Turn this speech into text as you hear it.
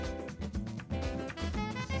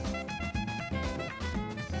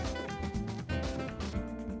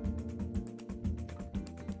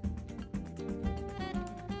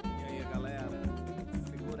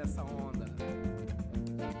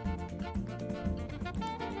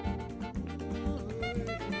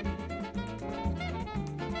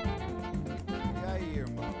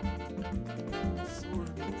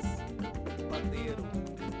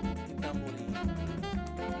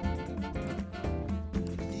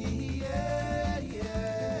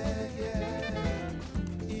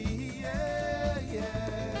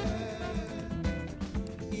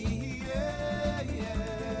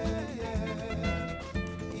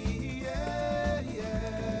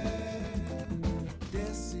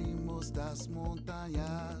das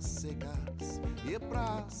montanhas secas e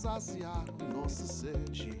pra saciar nossa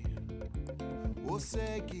sede. Ou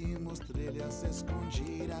seguimos trilhas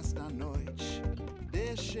escondidas na noite.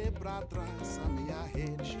 Deixei pra trás a minha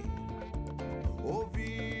rede.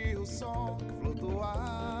 Ouvi o som que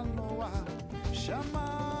flutua no ar,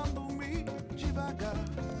 chamando-me devagar.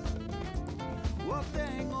 Eu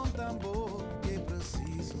tenho um tambor que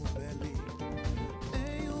preciso pelir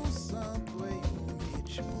em santo, em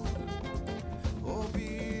ritmo.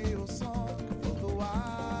 Ouvi o som que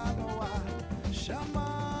flutua no ar,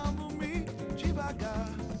 chamando-me devagar.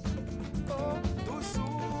 Oh, dos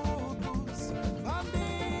surdos,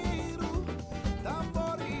 pandeiro,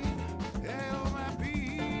 tamborim, eu me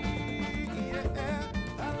vi, yeah.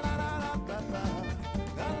 Talararapapa,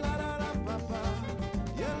 talararapapa,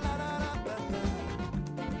 yalararapapa.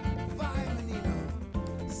 Vai, menino,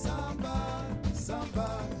 samba, samba,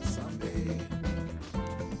 samba.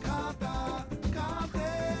 Canta,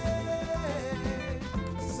 cante,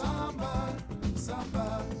 samba,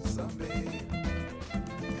 samba, samba.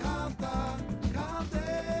 Canta, cante,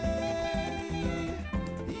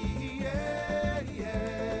 yeah,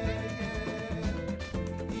 yeah,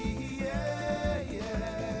 yeah,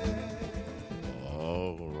 yeah.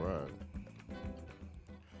 All right.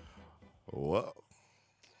 Well,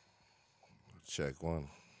 check one.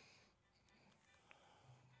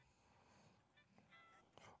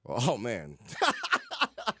 Oh, man.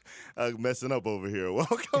 I'm messing up over here.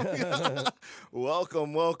 Welcome.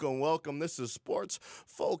 welcome. This is Sports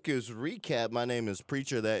Focus Recap. My name is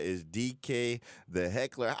Preacher. That is DK the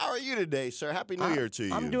Heckler. How are you today, sir? Happy New Year to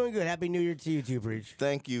you. I'm doing good. Happy New Year to you too, Preach.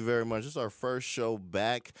 Thank you very much. This is our first show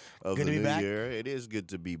back of Good the to be new back. year. It is good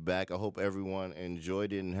to be back. I hope everyone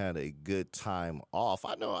enjoyed it and had a good time off.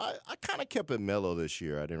 I know I kind of kept it mellow this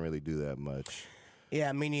year. I didn't really do that much.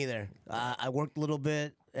 Yeah, me neither. I worked a little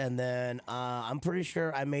bit, and then I'm pretty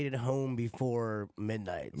sure I made it home before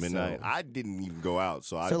midnight. Midnight. So, I didn't even go out,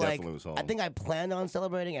 so I so, definitely was home. I think I planned on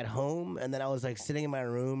celebrating at home, and then I was like sitting in my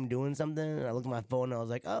room doing something, and I looked at my phone, and I was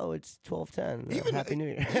like, "Oh, it's 12:10. Happy New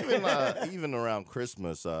Year." even around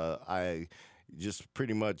Christmas, I just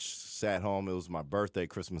pretty much sat home. It was my birthday,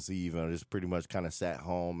 Christmas Eve, and I just pretty much kind of sat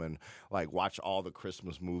home and like watched all the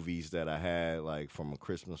Christmas movies that I had, like from A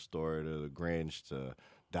Christmas Story to The Grinch to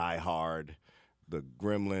Die Hard, the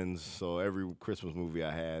Gremlins. So every Christmas movie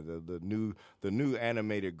I had, the new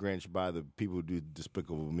animated Grinch by the people who do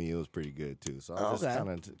Despicable Me, it was pretty good too. So I just kind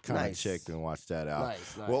of Nice. checked and watched that out.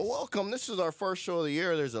 Nice. Well, welcome. This is our first show of the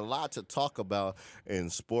year. There's a lot to talk about in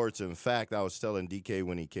sports. In fact, I was telling DK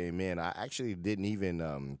when he came in, I actually didn't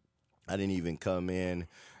even come in.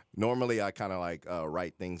 Normally, I kind of like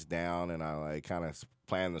write things down and I like kind of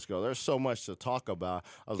plan this go. There's so much to talk about.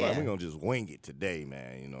 I was like, we're going to just wing it today,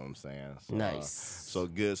 man. You know what I'm saying? So, Nice. So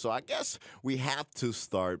good. So I guess we have to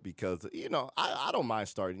start because, I don't mind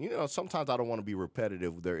starting. Sometimes I don't want to be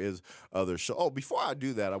repetitive. There is other show. Oh, before I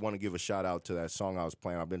do that, I want to give a shout out to that song I was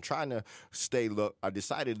playing. I've been trying to I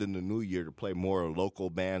decided in the new year to play more local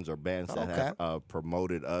bands or bands that have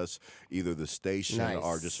promoted us, either the station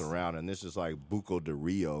or just around. And this is like Buco de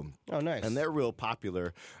Rio. Oh, nice. And they're real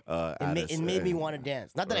popular. It made me want to dance.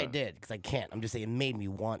 Not that I did, because I can't. I'm just saying it made me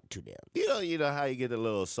want to dance. You know how you get a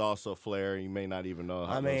little salsa flair. You may not even know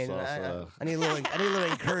how to salsa. I need a little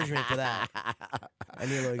encouragement for that.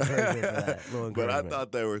 But I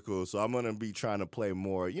thought they were cool, so I'm gonna be trying to play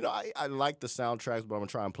more. I like the soundtracks, but I'm gonna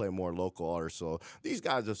try and play more local artists. So these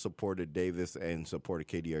guys have supported Davis and supported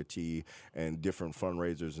KDRT and different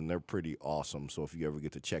fundraisers, and they're pretty awesome. So if you ever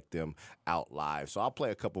get to check them out live, so I'll play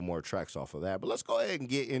a couple more tracks off of that. But let's go ahead and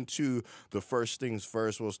get into the first things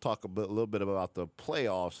first. We'll talk a little bit about the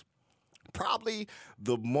playoffs. Probably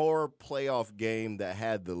the more playoff game that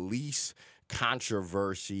had the least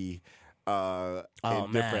controversy in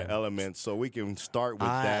different elements. So we can start with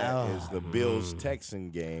that is the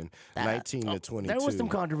Bills-Texan game, 19-22. There was some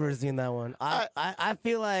controversy in that one. I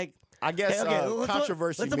feel like I guess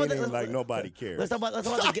controversy let's meaning like nobody cares. Let's talk about the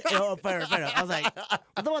game. Fair enough. I was like, let's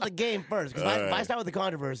talk about the game first. Because if I start with the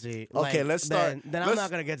controversy, okay, let's start. Then I'm not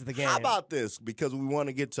going to get to the game. How about this? Because I want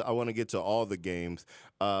to get to all the games.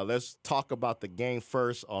 Let's talk about the game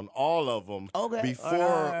first on all of them. Okay.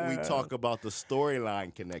 Before we talk about the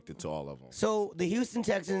storyline connected to all of them. So the Houston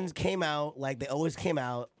Texans came out like they always came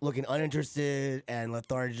out, looking uninterested and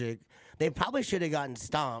lethargic. They probably should have gotten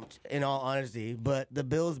stomped, in all honesty. But the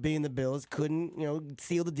Bills, being the Bills, couldn't,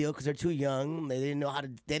 seal the deal because they're too young. They didn't know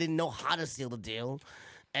how to seal the deal,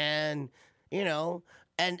 and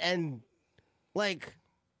like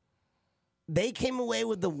they came away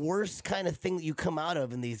with the worst kind of thing that you come out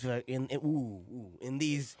of in these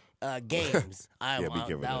games. Yeah, be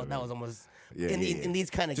careful that there, was almost Yeah, in these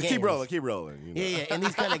kind of Just games. keep rolling. You know? Yeah, in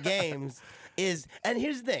these kind of games and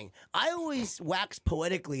here's the thing. I always wax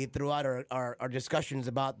poetically throughout our discussions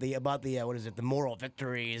about the what is it, the moral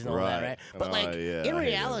victories and all that, right? But yeah, I hate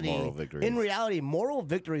in reality, moral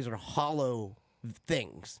victories are hollow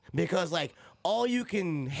things because like all you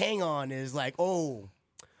can hang on is like, oh,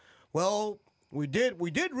 well, we did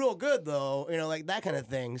real good though, like that kind of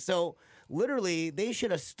thing. So literally, they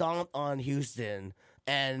should have stomped on Houston.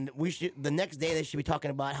 And the next day they should be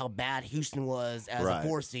talking about how bad Houston was as a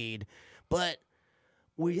 4 seed, but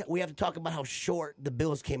we have to talk about how short the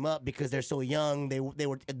Bills came up because they're so young. They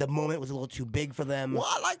were at the moment was a little too big for them. Well,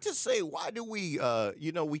 I like to say, why do we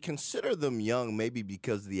we consider them young? Maybe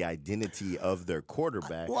because of the identity of their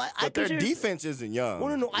quarterback, but their defense isn't young.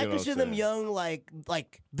 Well, no, I consider them young,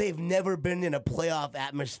 like they've never been in a playoff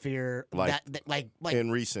atmosphere like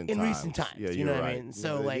in recent times. Yeah, you know what I mean?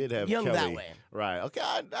 So young Kelly. that way. Right. Okay,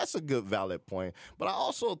 that's a good valid point. But I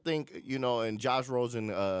also think and Josh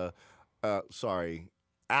Rosen,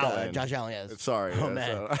 Allen. Josh Allen, yes. Sorry. Oh,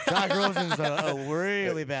 man. Josh Rosen's a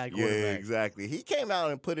really bad quarterback. Yeah, exactly. He came out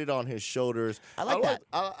and put it on his shoulders. I like that.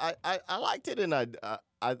 I liked it, and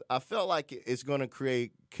I felt like it's going to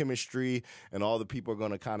create chemistry, and all the people are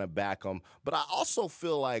going to kind of back him. But I also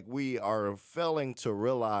feel like we are failing to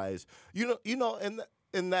realize,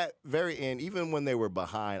 in that very end, even when they were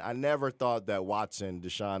behind, I never thought that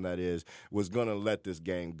Deshaun that is, was going to let this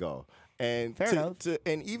game go. And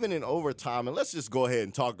and even in overtime, and let's just go ahead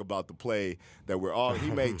and talk about the play that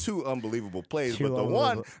he made 2 unbelievable plays, but the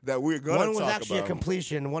one that we're going to talk about. One was actually a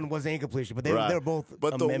completion, one was an incompletion, but they were both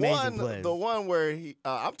amazing plays. The one where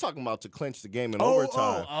I'm talking about to clinch the game in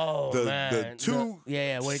overtime. Man. The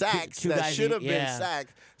 2 sacks that should have been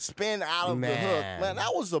sacked, spin out of the hook. Man,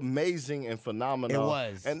 that was amazing and phenomenal. It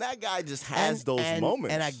was. And that guy just has those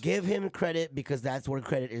moments. And I give him credit because that's where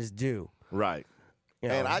credit is due. Right.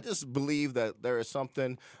 And I just believe that there is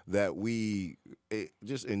something that we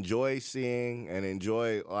just enjoy seeing and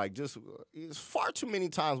enjoy, it's far too many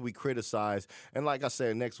times we criticize. And like I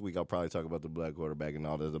said, next week I'll probably talk about the black quarterback and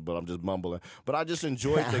all this, but I'm just mumbling. But I just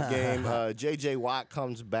enjoyed the game. J.J. Watt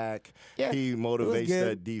comes back. Yeah, he motivates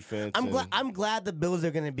that defense. I'm glad the Bills are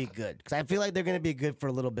going to be good because I feel like they're going to be good for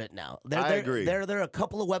a little bit now. I agree. They're a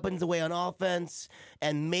couple of weapons away on offense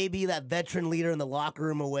and maybe that veteran leader in the locker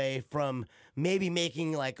room away from maybe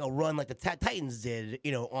making like a run like the Titans did,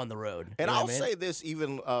 on the road. And I'll say this,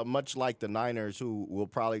 even much like the Niners, who we'll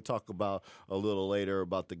probably talk about a little later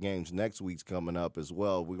about the games next week's coming up as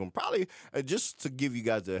well. We're going to probably, just to give you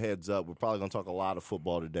guys a heads up, we're probably going to talk a lot of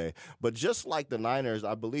football today. But just like the Niners,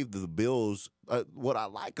 I believe the Bills, what I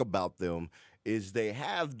like about them is they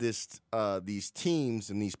have these teams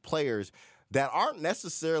and these players that aren't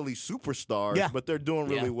necessarily superstars, but they're doing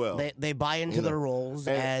really well. They buy into their roles,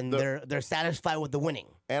 and they're satisfied with the winning.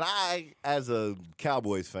 And I, as a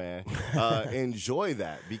Cowboys fan, enjoy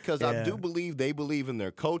that because I do believe they believe in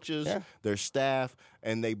their coaches, their staff,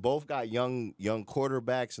 and they both got young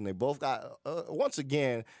quarterbacks, and they both got, once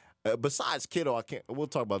again, besides Kittle, we'll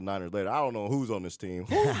talk about the Niners later. I don't know who's on this team.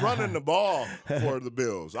 Who's running the ball for the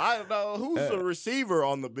Bills? I don't know who's the receiver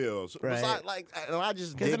on the Bills. Right.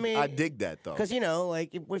 I dig that though. Because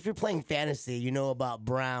if you're playing fantasy, you know about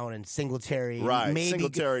Brown and Singletary. Right. Maybe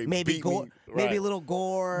Singletary, maybe Gore, maybe a little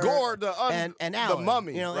Gore. and Allen. the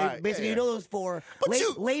mummy. Basically you know those 4.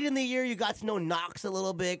 Late in the year, you got to know Knox a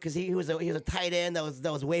little bit because he was a tight end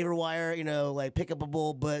that was waiver wire. Pick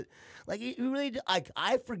upable, but. You really,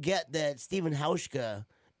 I forget that Stephen Hauschka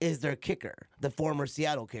is their kicker, the former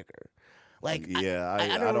Seattle kicker. I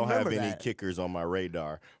don't have any kickers on my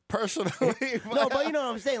radar personally. No, but you know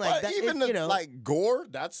what I'm saying. Gore,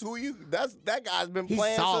 that guy's been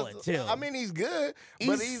playing. He's solid too. I mean, he's good,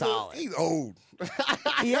 but he's solid. He's old.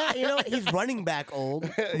 Yeah, he's running back old.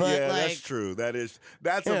 But that's true. That's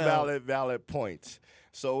a valid point.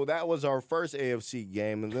 So that was our first AFC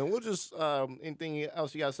game, and then we'll just anything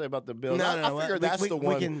else you got to say about the Bills? No, I figure that's the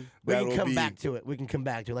one. We can come back to it. We can come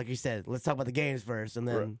back to it. Like you said, let's talk about the games first, and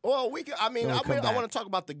then. Well, we can. I want to talk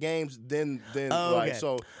about the games, then. Okay.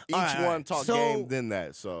 So each one talk game, then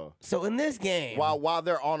that. So in this game, while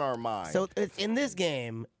they're on our mind. So in this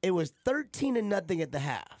game, it was 13-0 at the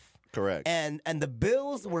half. Correct. And the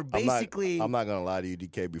Bills were basically. I'm not gonna lie to you,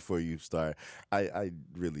 DK. Before you start, I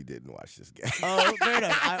really didn't watch this game. Oh, fair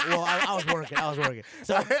enough. I was working.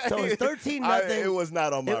 So it was 13-0. It was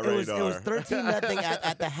not on my radar. It was 13-0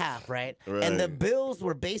 at the half, right? And the Bills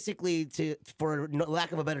were basically, for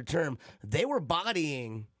lack of a better term, they were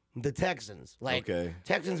bodying the Texans.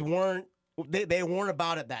 Texans weren't. They weren't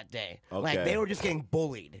about it that day. Okay. They were just getting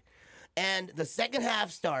bullied. And the second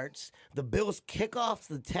half starts. The Bills kick off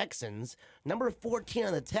the Texans. Number 14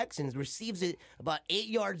 on the Texans receives it about 8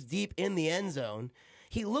 yards deep in the end zone.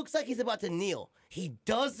 He looks like he's about to kneel. He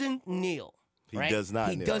doesn't kneel. He does not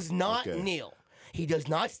kneel. He does not kneel. He does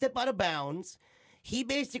not step out of bounds. He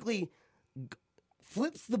basically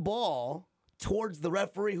flips the ball towards the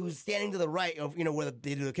referee who's standing to the right of, where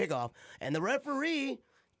they do the kickoff. And the referee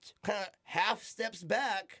kind of half steps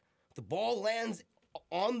back. The ball lands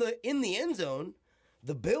in the end zone.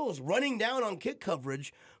 The Bills running down on kick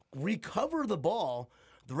coverage, recover the ball.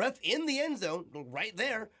 The ref in the end zone, right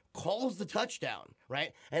there, calls the touchdown,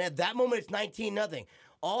 right? And at that moment, it's 19-0.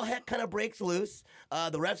 All heck kind of breaks loose.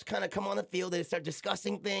 The refs kind of come on the field. They start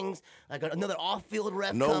discussing things. Like another off-field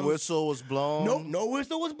ref No comes. whistle was blown. Nope, no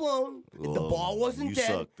whistle was blown. The ball wasn't dead.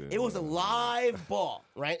 Sucked then. It was a live ball,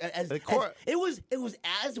 right? It was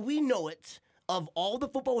as we know it, of all the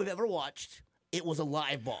football we've ever watched, it was a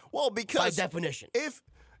live ball. Well, because by definition.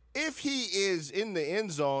 If he is in the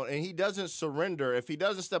end zone and he doesn't surrender, if he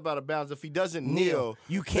doesn't step out of bounds, if he doesn't kneel,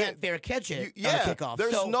 you can't fair catch it on a kickoff.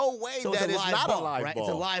 There's no way that it's not a live right? ball.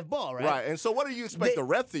 It's a live ball, right? Right. And so what do you expect the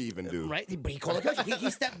ref to even do? Right. But he called a touchdown.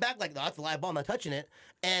 He stepped back like, no, that's a live ball. I'm not touching it.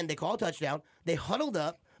 And they called a touchdown. They huddled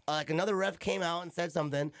up. Like another ref came out and said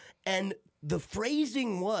something. And the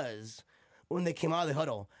phrasing was, when they came out of the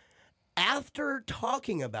huddle, after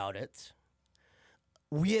talking about it,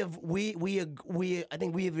 I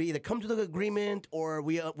think we have either come to the agreement or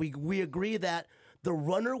we agree that the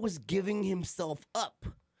runner was giving himself up,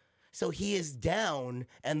 so he is down,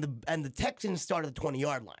 and the Texans start at the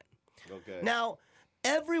 20-yard line. Okay. Now,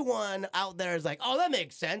 everyone out there is like, "Oh, that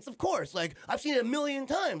makes sense. Of course. Like I've seen it a million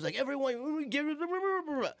times. Like everyone,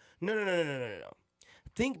 no.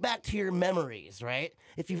 Think back to your memories, right?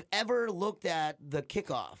 If you've ever looked at the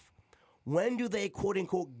kickoff. When do they,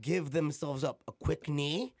 quote-unquote, give themselves up? A quick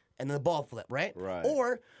knee and then the ball flip, right? Right.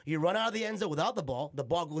 Or you run out of the end zone without the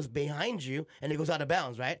ball goes behind you, and it goes out of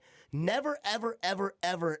bounds, right? Never, ever, ever,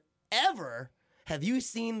 ever, ever have you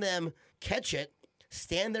seen them catch it,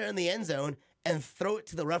 stand there in the end zone, and throw it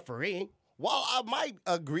to the referee. While I might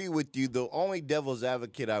agree with you, the only devil's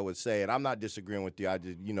advocate I would say, and I'm not disagreeing with you, I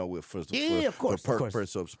just, for the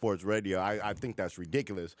purpose of sports radio, I think that's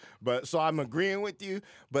ridiculous. But so I'm agreeing with you,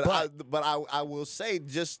 but I will say,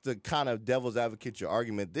 just to kind of devil's advocate your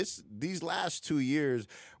argument, these last 2 years,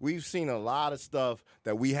 we've seen a lot of stuff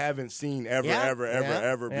that we haven't seen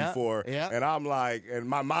ever before. Yeah. And I'm like, and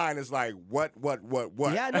my mind is like, what?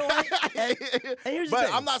 Yeah, no, and here's the but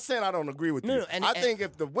thing. I'm not saying I don't agree with you. I think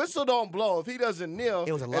if the whistle don't blow, if he doesn't kneel,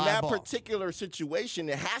 it was a in live that ball. particular situation,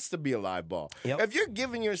 it has to be a live ball. Yep. If you're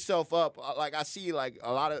giving yourself up, like I see, like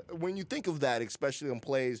a lot of when you think of that, especially in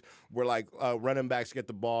plays where like running backs get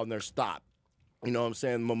the ball and they're stopped. You know what I'm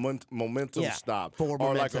saying? Momentum stop. Forward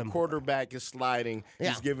or momentum. like a quarterback is sliding,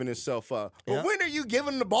 he's giving himself up. But Yeah. when are you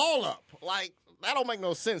giving the ball up? Like, that don't make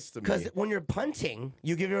no sense to me. Because when you're punting,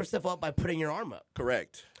 you give yourself up by putting your arm up.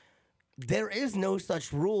 Correct. There is no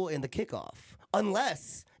such rule in the kickoff,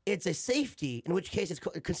 unless it's a safety, in which case it's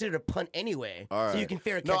considered a punt anyway. All right. So you can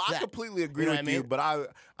fair catch No, that. I completely agree You know with what I you, mean? but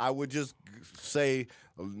I would just say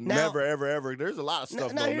never, ever. There's a lot of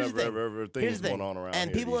stuff, Now, here's never, the thing. ever Here's things the thing. going on around and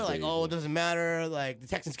here people are these like, days. "Oh, it doesn't matter. Like the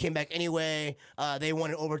Texans came back anyway. They won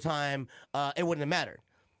in overtime. It wouldn't have mattered."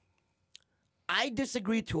 I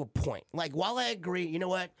disagree to a point. Like, while I agree, you know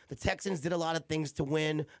what? The Texans did a lot of things to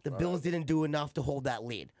win. The Bills didn't do enough to hold that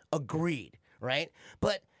lead. Agreed, right?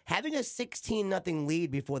 But having a 16-0 lead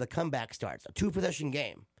before the comeback starts, a 2-possession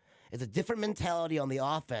game, is a different mentality on the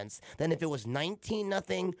offense than if it was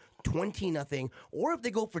 19-0, 20-0, or if they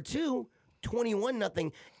go for 2,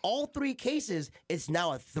 21-0. All three cases, it's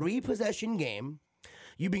now a 3-possession game.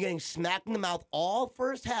 You've been getting smacked in the mouth all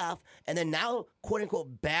first half, and then now,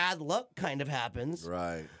 quote-unquote, bad luck kind of happens.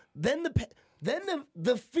 Right. Then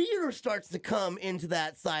the fear starts to come into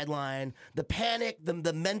that sideline, the panic,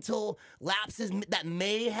 the mental lapses that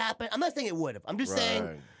may happen. I'm not saying it would have. I'm just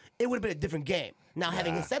saying it would have been a different game. Now,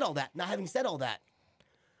 having said all that,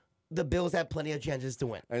 the Bills have plenty of chances to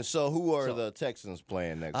win. And so who are the Texans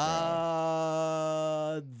playing next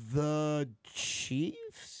round? The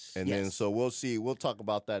Chiefs? And Yes. then, so we'll see. We'll talk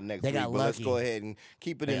about that next week. got But let's lucky. go ahead and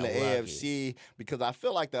keep it in the They got AFC because I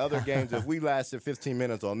feel like the other games, if we lasted 15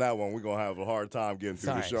 minutes on that one, we're going to have a hard time getting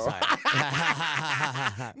through the show.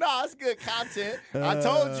 No, it's good content. I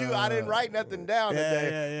told you I didn't write nothing down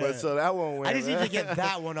today. yeah. But so that one went. I just need to get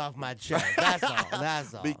that one off my chest.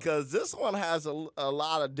 That's all. Because this one has a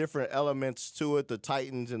lot of different elements to it. The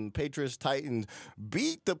Titans and Titans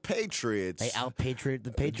beat the Patriots. They out-patriot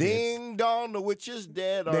the Patriots. Ding dong, the witch is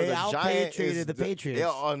dead. All They the Giants out-patrioted the Patriots. Yeah,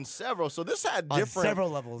 on several. So this had On different several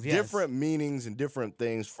levels, yes. different meanings and different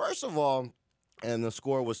things. First of all, and the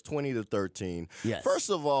score was 20-13. Yes. First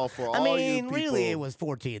of all, for all I mean, you people, really, it was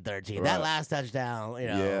 14-13. Right. That last touchdown,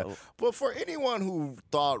 Yeah, but for anyone who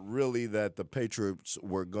thought really that the Patriots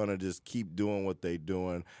were gonna just keep doing what they're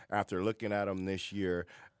doing after looking at them this year,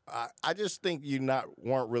 I just think you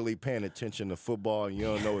weren't really paying attention to football and you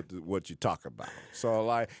don't know what you talk about. So,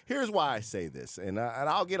 like, here's why I say this, and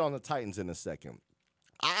I'll get on the Titans in a second.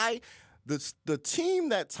 The team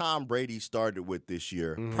that Tom Brady started with this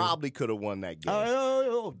year probably could have won that game.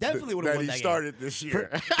 Oh, definitely would have won that that he started this year.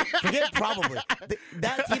 Forget probably.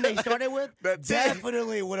 That team they started with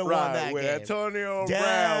definitely would have won that with game. Antonio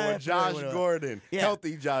Brown, with Josh would've. Gordon, Yeah.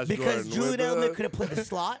 healthy Josh Because Gordon. Julian Edelman could have played the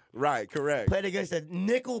slot, Right, correct. played against a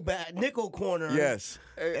nickel corner. Yes.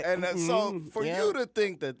 And so for yeah. you to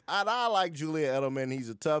think that, I like Julian Edelman, he's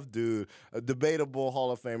a tough dude, a debatable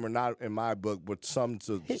Hall of Famer, not in my book, but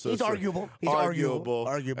He's arguable. He's arguable.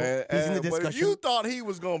 He's in the But if discussion. you thought he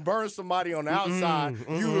was going to burn somebody on the outside,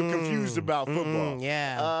 you were confused about football.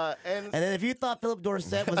 Yeah. And then if you thought Philip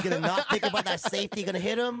Dorsett was going to not think about that safety going to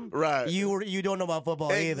hit him, Right. you don't know about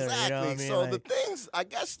football either. Exactly. You know what I mean? So Like, the things, I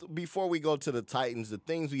guess, before we go to the Titans, the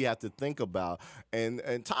things we have to think about, and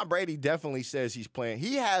Tom Brady definitely says he's playing.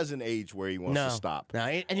 He has an age where he wants to stop. No,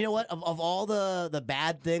 and you know what? Of all the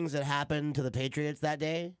bad things that happened to the Patriots that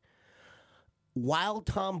day, while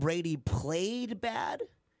Tom Brady played bad,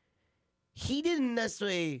 he didn't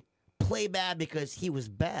necessarily play bad because he was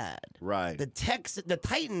bad. Right. The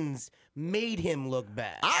Titans made him look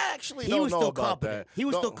bad. I actually He don't was know still about competent. that. He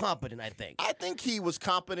was Don't- still competent, I think. I think he was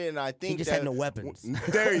competent, and I think He just that, had no weapons.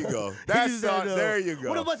 There you go. He That's just had no- there you go.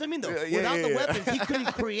 What does I mean though? Yeah, Without the yeah. weapons, he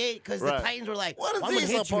couldn't create because Right. the Titans were like, What is I'm gonna he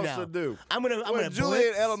hit you supposed now. to do? I'm gonna Julian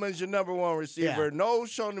blitz. Edelman's your number one receiver. Yeah. No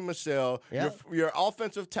Shoney Michelle. Yep. Your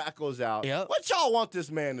offensive tackle's out. Yep. What y'all want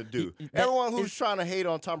this man to do? Everyone who's trying to hate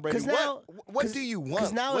on Tom Brady, what do you want?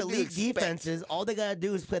 Because now What do you elite expect? defenses, all they gotta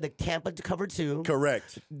do is play the Tampa to cover 2.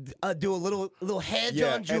 Correct. Do a little hedge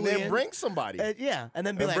Yeah, on Julian. and then bring somebody. And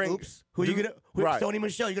then be And like, bring- oops, who you gonna? Right. Sony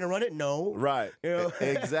Michelle, you gonna run it? No. Right. You know?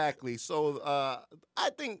 Exactly. So I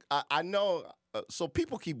think I know. So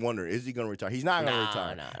people keep wondering, is he going to retire? He's not going to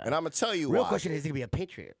retire. nah. And I'm going to tell you Real why. question is he gonna be a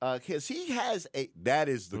Patriot? Because he has that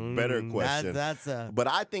is the better question. That's but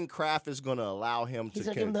I think Kraft is going to allow him he's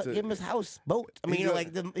to. gonna give him his house boat. I mean, He's you know,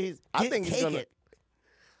 gonna- like he's I think he's take gonna- it.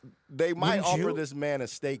 They might Wouldn't offer you? this man a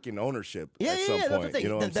stake in ownership Yeah, at yeah, some yeah. That's point. the thing. You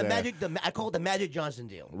know what I'm saying? I call it the Magic Johnson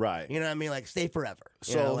deal. Right. You know what I mean? Like stay forever.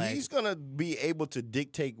 You So know, like- he's gonna be able to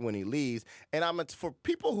dictate when he leaves. And for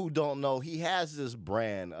people who don't know, he has this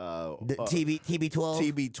brand, the TB12.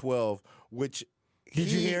 TB12, which Did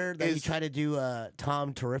you hear that he is- tried to do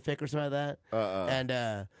Tom Terrific or something like that?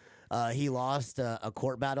 And he lost a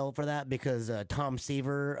court battle for that because Tom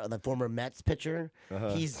Seaver, the former Mets pitcher,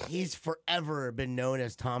 he's forever been known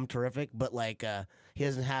as Tom Terrific, but like he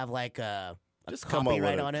doesn't have like a Just come up,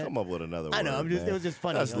 copyright with on it. come up with another word. I know, man. it was just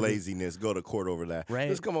funny. That's I was just- laziness. Go to court over that. Right.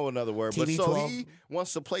 Just come up with another word. But so TB12. he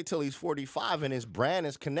wants to play till he's 45, and his brand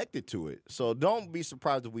is connected to it. So don't be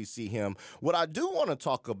surprised if we see him. What I do want to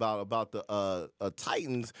talk about the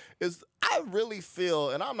Titans is I really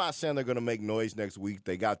feel, and I'm not saying they're going to make noise next week.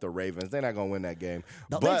 They got the Ravens. They're not going to win that game.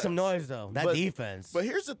 They'll But- make some noise though. That but- defense. But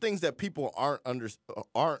here's the things that people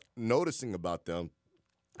aren't noticing about them.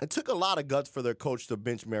 It took a lot of guts for their coach to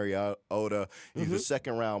bench Mariota. He's a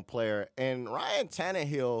second-round player. And Ryan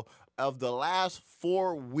Tannehill, of the last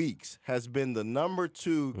 4 weeks, has been the number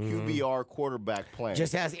 2 QBR quarterback playing.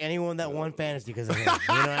 Just ask anyone that won fantasy because of him.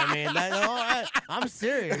 You know what I mean? I'm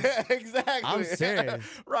serious. Exactly. I'm serious.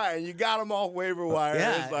 Right, and you got him off waiver wire.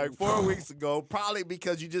 Yeah. It's like 4 weeks ago, probably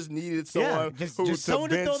because you just needed someone just who someone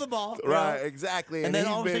to bench. throw the ball, you Right, know? exactly. And then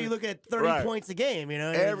he's all of a sudden been- you look at 30 right. points a game. You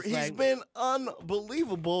know, He's like, been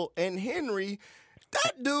unbelievable, and Henry,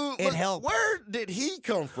 that dude. It helps. Where did he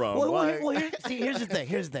come from? Here's the thing.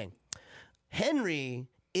 Here's the thing. Henry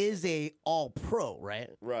is a all-pro, right?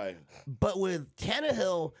 right. But with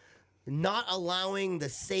Tannehill not allowing the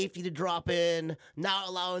safety to drop in, not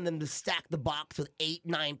allowing them to stack the box with 8,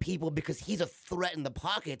 9 people because he's a threat in the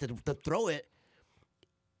pocket to throw it,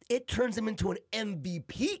 it turns him into an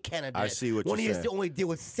MVP candidate. I see what when you're he has saying. to only deal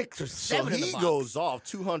with 6 or So 7 in the he box. goes off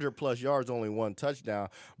 200 plus yards, only 1 touchdown.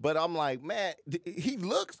 But I'm like, man, he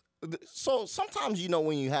looks. So sometimes,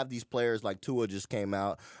 when you have these players like Tua just came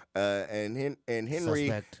out, and Henry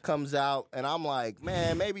Suspect. comes out, and I'm like,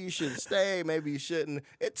 man, maybe you should stay, maybe you shouldn't.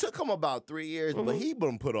 It took him about 3 years, but he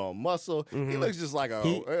been put on muscle. He looks just like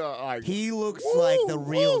He looks woo, like the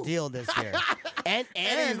real woo. deal this year. And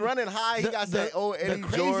he's running high. He got that old Eddie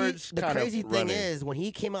George The kind crazy of thing running. is, when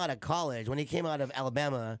he came out of college, when he came out of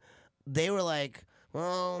Alabama, they were like,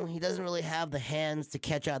 well, he doesn't really have the hands to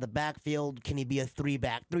catch out of the backfield. Can he be a three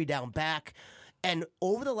down back? And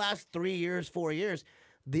over the last 3 years, 4 years,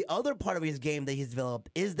 the other part of his game that he's developed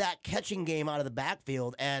is that catching game out of the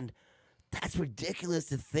backfield. And that's ridiculous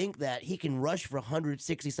to think that he can rush for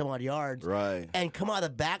 160 some odd yards Right. and come out of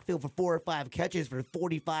the backfield for 4 or 5 catches for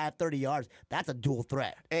 45, 30 yards. That's a dual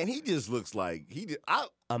threat. And he just looks like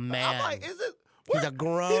A man. I'm like, is it? He's a He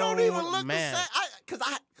don't even grown look man. the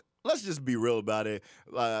same. Let's just be real about it.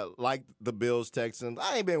 Like the Bills, Texans,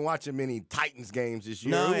 I ain't been watching many Titans games this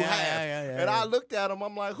year. No, Who yeah, has? yeah, And I yeah. looked at him.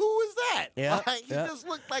 I'm like, who is that? Yeah, Like, he yeah. just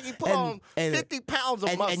looked like he put And- on and- 50 pounds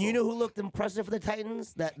of muscle. And you know who looked impressive for the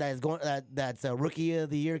Titans? That's a rookie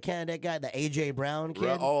of the year candidate guy, the AJ Brown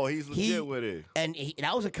kid. Oh, he's legit He- with it. And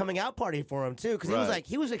that was a coming out party for him too, because Right.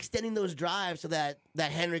 he was extending those drives so that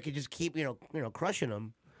Henry could just keep crushing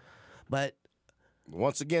him. But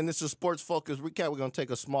Once again, this is Sports Focus Recap. We're going to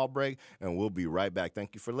take a small break, and we'll be right back.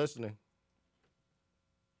 Thank you for listening.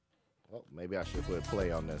 Well, maybe I should put play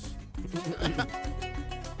on this.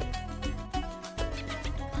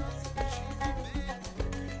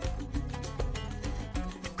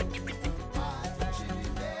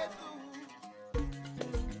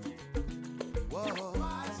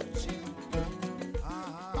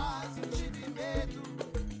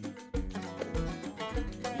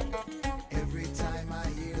 Every time I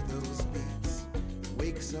hear those beats, it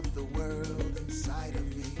wakes up the world inside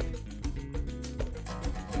of me.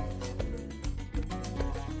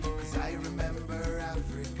 'Cause I remember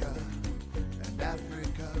Africa, and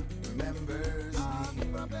Africa remembers me.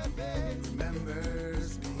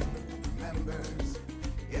 Remembers me, remembers.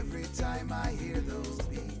 Every time I hear those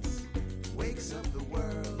beats, it wakes up the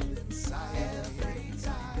world inside of me. Every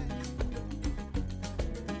time.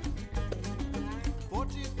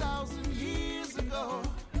 40,000 years ago,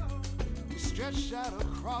 we stretched out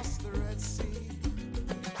across the Red Sea.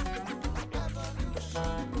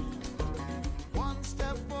 Evolution, one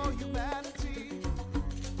step for humanity,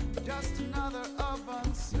 just another of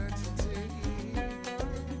uncertainty.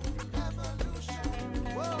 Evolution,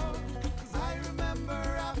 whoa, 'cause I remember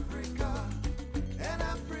Africa, and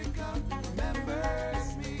Africa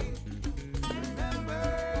remembers me.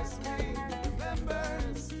 Remembers me,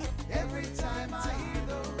 remembers. Every time I hear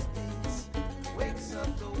those beats, wakes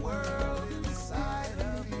up the world inside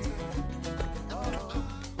of me. Oh,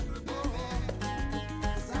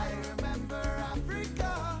 'cause I remember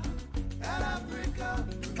Africa, and Africa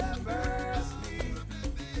remembers me.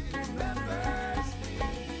 Remembers me,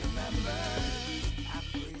 remembers.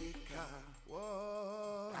 Africa,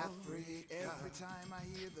 whoa, Africa. Every time I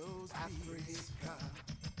hear those beats, Africa,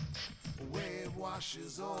 a wave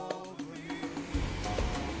washes over me.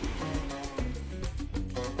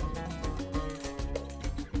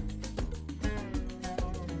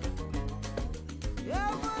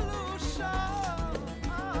 Evolution,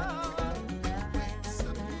 wakes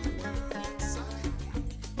up the world inside me.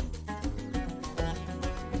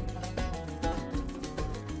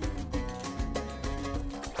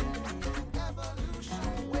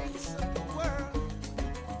 Evolution wakes up the world.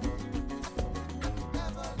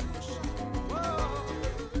 Evolution, whoa,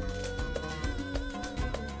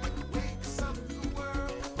 wakes up the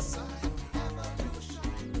world inside me. Evolution,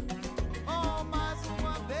 oh mais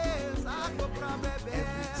uma vez água pra beber.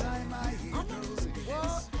 Every time I hear those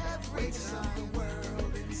beats, wakes up the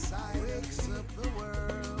world inside. Wakes up the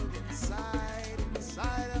world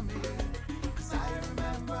inside of me. 'Cause I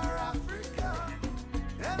remember Africa,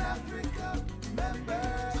 and Africa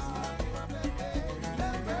remembers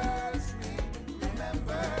me,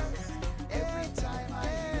 remembers. Every time I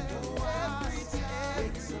hear those beats,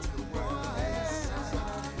 wakes up the world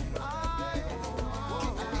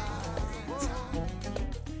inside.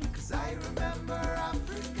 Cause I remember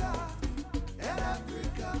Africa, and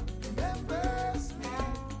Africa remembers me,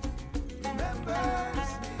 remembers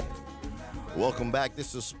me. Welcome back.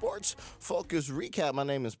 This is Sports Focus Recap. My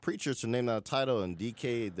name is Preacher, to name that title, and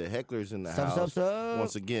DK, the hecklers in the house. Sup.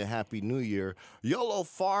 Once again, Happy New Year. YOLO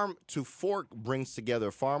Farm to Fork brings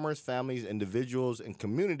together farmers, families, individuals, and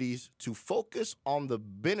communities to focus on the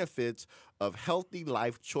benefits of healthy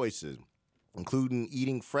life choices, including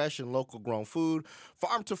eating fresh and local grown food.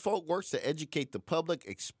 Farm to Folk works to educate the public,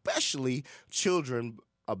 especially children,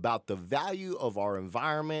 about the value of our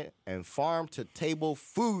environment and farm-to-table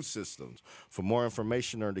food systems. For more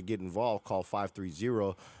information or to get involved, call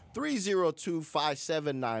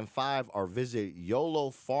 530-302-5795 or visit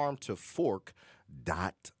YOLOFarmToFork.org.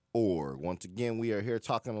 Once again, we are here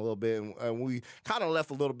talking a little bit, and we kind of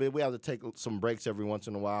left a little bit. We have to take some breaks every once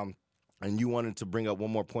in a while. And you wanted to bring up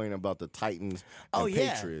one more point about the Titans and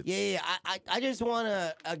Patriots. Yeah. I just want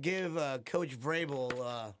to give Coach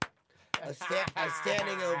Vrabel a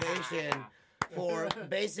standing ovation for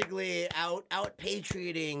basically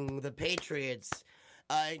out-patrioting the Patriots.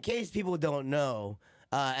 In case people don't know,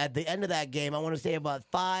 at the end of that game, I want to say about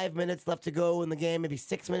 5 minutes left to go in the game, maybe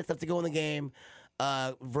 6 minutes left to go in the game,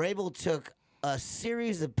 Vrabel took a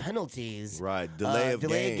series of penalties. Right, delay of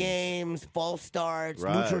games, false starts,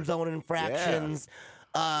 neutral zone infractions.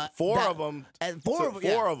 Four of them. And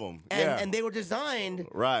they were designed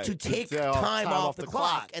to take time off the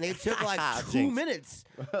clock. And they took like 2 minutes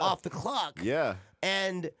off the clock. Yeah.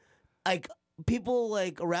 And like people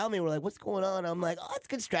like around me were like, what's going on? I'm like, oh, that's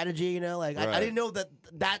good strategy, you know? Like I didn't know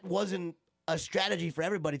that wasn't a strategy for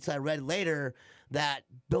everybody until I read later that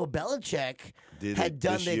Bill Belichick had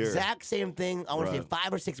done the exact same thing, I want to say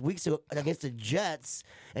 5 or 6 weeks ago against the Jets.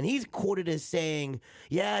 And he's quoted as saying,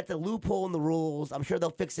 yeah, it's a loophole in the rules. I'm sure they'll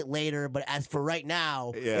fix it later. But as for right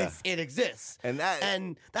now, it exists. And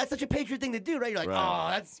that's such a Patriot thing to do, right? You're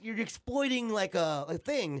like, you're exploiting like a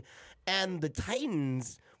thing. And the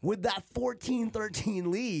Titans, with that 14-13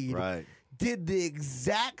 lead, did the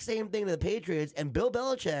exact same thing to the Patriots. And Bill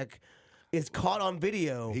Belichick is caught on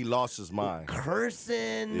video. He lost his mind.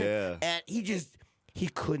 Cursing. Yeah. And he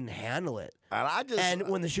couldn't handle it. And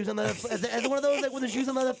when the shoe's on the other foot, as one of those, like when the shoe's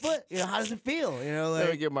on the other foot, you know, how does it feel? You know, like,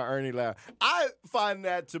 let me get my Ernie laugh. I find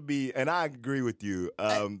that to be, and I agree with you.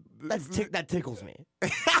 That tickles me.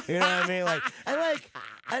 You know what I mean? Like,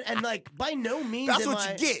 and by no means that's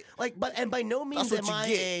what you get. Like, by no means am I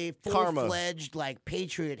a full-fledged like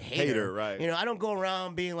Patriot hater. Right? You know, I don't go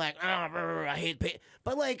around being like, I hate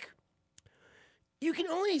but like. You can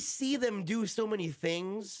only see them do so many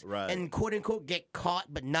things and quote unquote get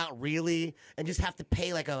caught, but not really, and just have to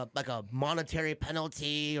pay like a monetary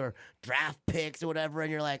penalty or draft picks or whatever.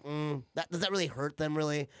 And you're like, does that really hurt them?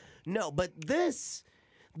 Really? No. But this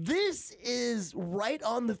is right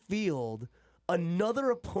on the field.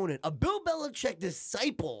 Another opponent, a Bill Belichick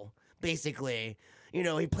disciple, basically. You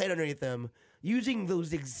know, he played underneath him, using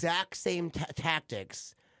those exact same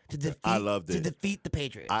tactics. To defeat the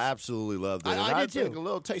Patriots. I absolutely loved it. I did take a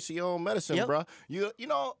little taste of your own medicine, bro. You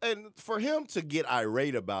know, and for him to get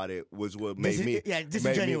irate about it was what made me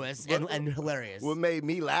disingenuous and hilarious. What made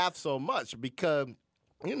me laugh so much because.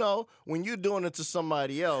 You know, when you're doing it to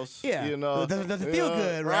somebody else, you know. It doesn't feel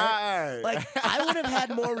good, right? Like, I would have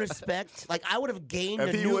had more respect. Like, I would have gained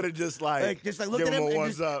if he would have just looked at him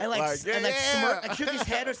and smirked, like shook his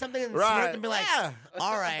head or something and smirked and be like,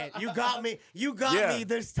 all right, you got me. You got me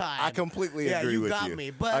this time. I completely agree with you. You got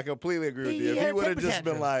me. But I completely agree with you. If he would have just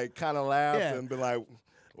been like, kind of laughed and been like,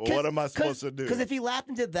 well, what am I supposed to do? Because if he laughed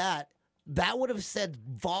and did that would have said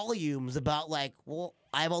volumes about like, well,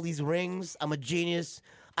 I have all these rings. I'm a genius.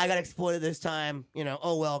 I got exploited this time. You know,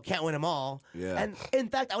 oh, well, can't win them all. Yeah. And in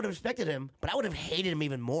fact, I would have respected him, but I would have hated him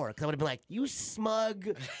even more because I would have been like, you smug,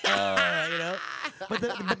 you know. But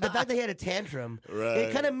the fact that he had a tantrum,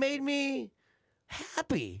 it kind of made me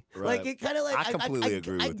happy. Like, it kind of like, I completely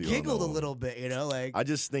agree with you. I giggled a little bit, you know. Like, I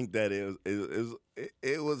just think that it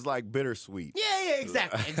was like bittersweet. Yeah,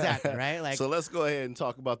 exactly, right? Like, so let's go ahead and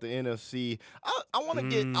talk about the NFC. I want to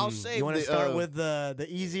get. I'll say. You want to start with the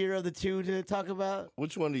easier of the two to talk about?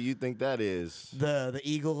 Which one do you think that is? The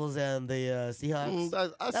Eagles and the Seahawks.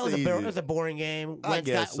 That was a boring game.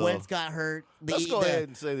 Wentz got hurt. Let's go ahead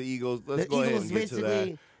and say the Eagles. Let's go ahead and get to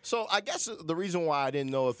that. So I guess the reason why I didn't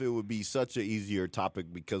know if it would be such an easier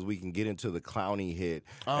topic because we can get into the Clowney hit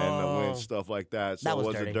and the win stuff like that. So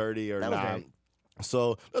was it dirty or not?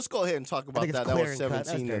 So let's go ahead and talk about that. That was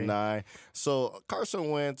 17-9. So Carson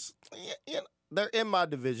Wentz, they're in my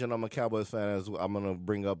division. I'm a Cowboys fan, as I'm going to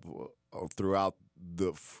bring up throughout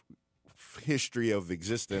the history of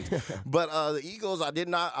existence. But the Eagles, I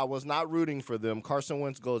was not rooting for them. Carson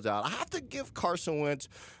Wentz goes out. I have to give Carson Wentz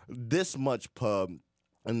this much pub.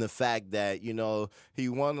 And the fact that, you know, he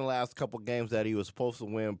won the last couple games that he was supposed to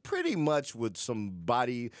win pretty much with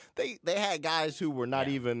somebody. They had guys who were not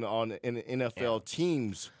even on in NFL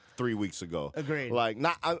teams 3 weeks ago. Agreed. Like,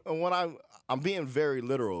 I'm being very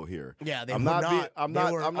literal here. Yeah, I'm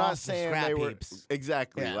not saying they were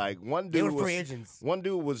exactly. Yeah. Like one dude they were free agents. One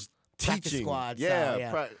dude was teaching. Squad,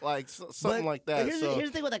 something like that. Here's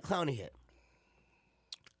the thing about that Clowney hit.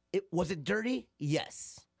 Was it dirty?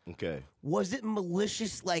 Yes. Okay. Was it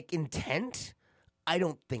malicious like intent? I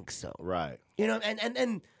don't think so. Right. You know,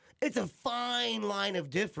 and it's a fine line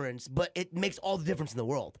of difference, but it makes all the difference in the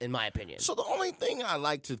world, in my opinion. So the only thing I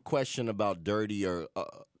like to question about dirty or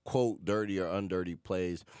quote dirty or undirty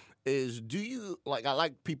plays is, do you like? I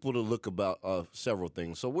like people to look about several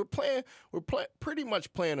things. So we're pretty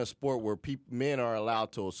much playing a sport where men are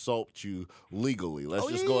allowed to assault you legally.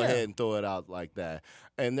 Let's just go ahead and throw it out like that.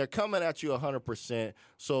 And they're coming at you 100%.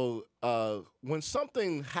 So when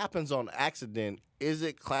something happens on accident, is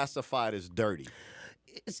it classified as dirty?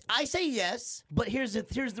 I say yes, but here's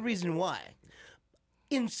the reason why.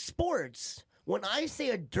 In sports, when I say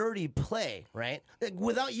a dirty play, right, like,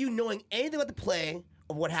 without you knowing anything about the play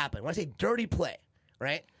of what happened, when I say dirty play,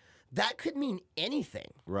 right, that could mean anything,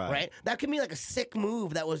 right? That could mean like a sick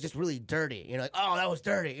move that was just really dirty. You know, like, oh, that was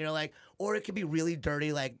dirty. You know, like, or it could be really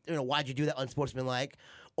dirty, like, you know, why'd you do that, unsportsmanlike?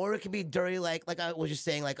 Or it could be dirty, like I was just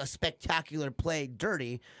saying, like a spectacular play,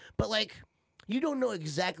 dirty. But like, you don't know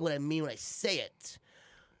exactly what I mean when I say it.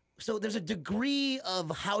 So there's a degree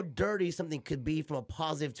of how dirty something could be from a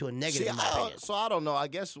positive to a negative. In my opinion. So I don't know. I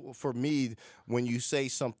guess for me, when you say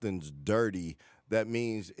something's dirty, that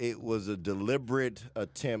means it was a deliberate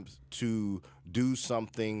attempt to do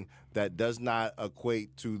something that does not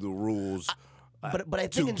equate to the rules. But I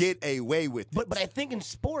think to get away with it. But I think in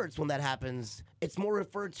sports, when that happens, it's more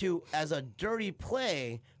referred to as a dirty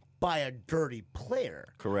play by a dirty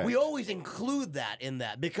player. Correct. We always include that in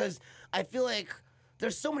that because I feel like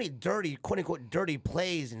there's so many dirty, quote unquote, dirty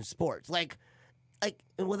plays in sports. Like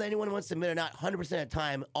whether anyone wants to admit or not, 100% of the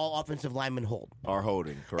time, all offensive linemen are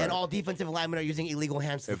holding, correct. And all defensive linemen are using illegal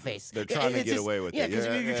hands to the face. They're trying to get away with it. Yeah,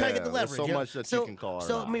 because you're trying to get the leverage. There's so much that you can call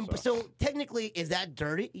it. So technically, is that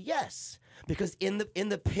dirty? Yes. Because in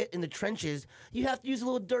the pit, in the trenches, you have to use a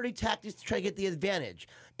little dirty tactics to try to get the advantage.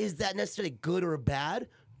 Is that necessarily good or bad?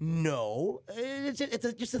 No. It's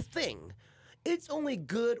just a thing. It's only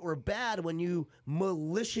good or bad when you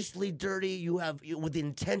maliciously dirty, you have with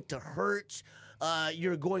intent to hurt,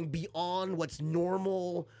 you're going beyond what's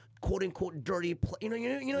normal, quote unquote dirty play. You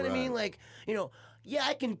know what I mean? Like, you know, yeah,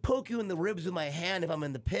 I can poke you in the ribs with my hand if I'm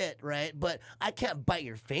in the pit, right? But I can't bite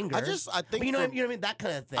your finger. I think but you know what I mean? That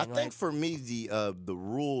kind of thing. I think for me the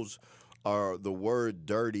rules are the word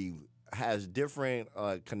dirty has different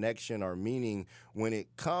connection or meaning when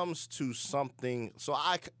it comes to something. So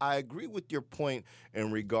I agree with your point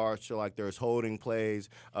in regards to like there's holding plays.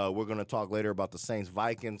 We're going to talk later about the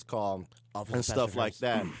Saints-Vikings call and stuff like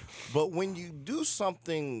that. But when you do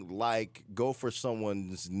something like go for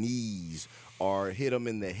someone's knees or hit them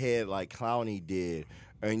in the head like Clowney did,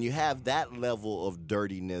 and you have that level of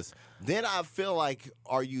dirtiness, then I feel like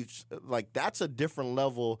that's a different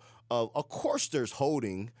level of course there's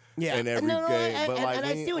holding in every game. But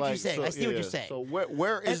I see what you're saying. I see what you're saying. So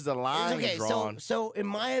where is the line drawn? So in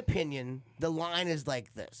my opinion, the line is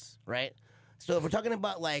like this, right? So if we're talking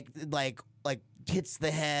about like hits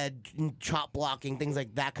the head, chop blocking, things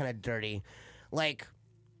like that kind of dirty, like,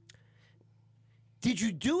 did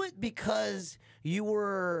you do it because you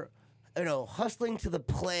were, you know, hustling to the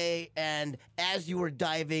play, and as you were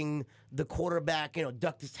diving, the quarterback, you know,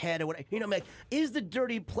 ducked his head or whatever? You know, like, is the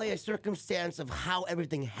dirty play a circumstance of how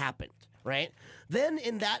everything happened, right? Then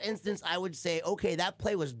in that instance, I would say, okay, that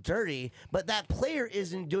play was dirty, but that player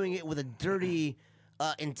isn't doing it with a dirty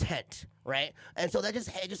intent, right? And so it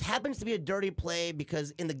just happens to be a dirty play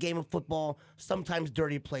because in the game of football, sometimes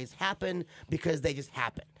dirty plays happen because they just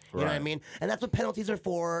happen. You know what I mean? And that's what penalties are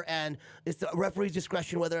for, and it's the referee's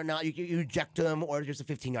discretion whether or not you eject them or just a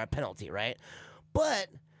 15-yard penalty, right? But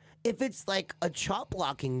if it's like a chop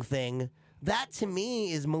blocking thing, that to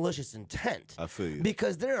me is malicious intent. I feel you.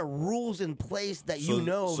 Because there are rules in place that So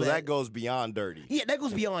that goes beyond dirty. Yeah, that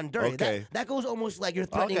goes beyond dirty. Okay. That goes almost like you're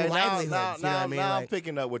threatening livelihoods. You know what I mean? Now I'm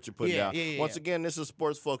picking up what you're putting down. Yeah. Once again, this is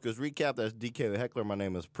Sports Focus Recap. That's DK the Heckler. My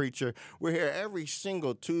name is Preacher. We're here every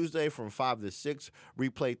single Tuesday from 5 to 6.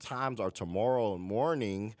 Replay times are tomorrow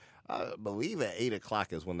morning. I believe at 8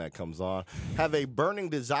 o'clock is when that comes on. Have a burning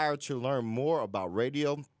desire to learn more about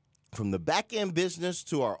radio, from the back-end business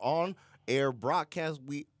to our on-air broadcast.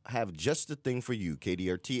 We have just the thing for you.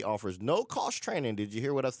 KDRT offers no-cost training. Did you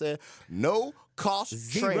hear what I said?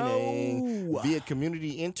 No-cost training via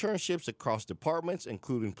community internships across departments,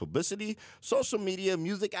 including publicity, social media,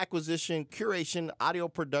 music acquisition, curation, audio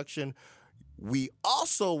production. We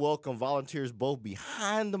also welcome volunteers both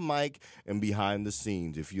behind the mic and behind the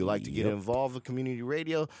scenes. If you'd like to get involved with community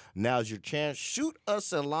radio, now's your chance. Shoot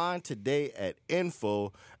us a line today at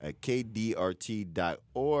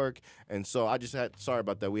info@kdrt.org. And so I just sorry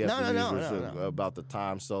about that. We have about the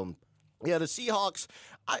time. So yeah, the Seahawks,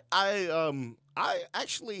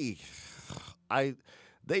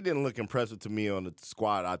 They didn't look impressive to me on the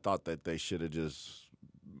squad. I thought that they should have just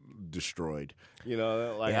destroyed. You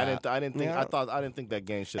know, like Yeah. I didn't think Yeah. I didn't think that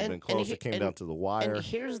game should have And- been close. and It came he- down to the wire. And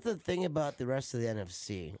here's the thing about the rest of the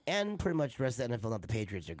NFC, and pretty much the rest of the NFL, not the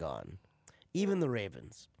Patriots are gone. Even the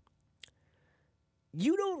Ravens.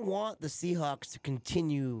 You don't want the Seahawks to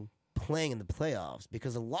continue playing in the playoffs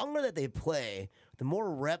because the longer that they play, the more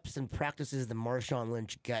reps and practices that Marshawn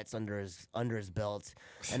Lynch gets under his belt,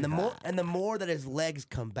 and the more that his legs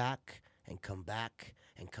come back and come back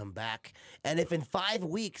and come back. And if in 5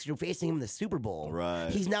 weeks you're facing him in the Super Bowl, Right.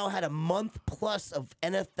 he's now had a month plus of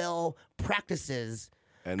NFL practices.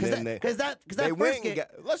 And Cause then that, cause that they first went game,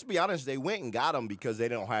 and let's be honest, they went and got him because they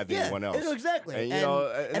don't have anyone else. exactly. And, And-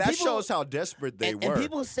 know, and and that people- shows how desperate they and were.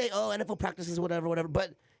 people say, "Oh, NFL practices, whatever,"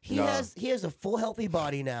 but he No. has a full healthy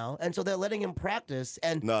body now, and so they're letting him practice.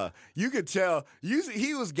 And Nah, you could tell.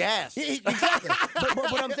 He was gassed. exactly. but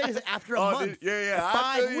what I'm saying is, that after a month, I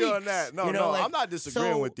 5 feel you on weeks, that. No, you know, like, I'm not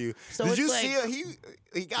disagreeing so- with you. so Did it's you like- see it?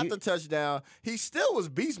 He got the touchdown. He still was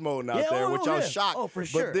beast mode out Yeah, there, oh, which I was yeah. shocked. Oh, for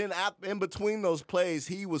sure. But then in between those plays,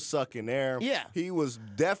 he was sucking air. Yeah. He was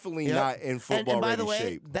definitely Yep. not in football and by ready the way,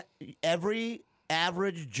 shape. that every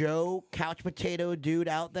average Joe couch potato dude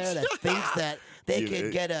out there that thinks that they You-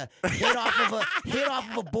 could get a hit off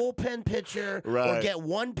of a bullpen pitcher, or Right. get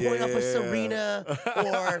 1 point off of Yeah. Serena,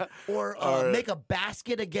 or make a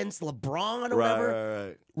basket against LeBron or whatever.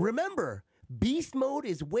 Right. Remember, beast mode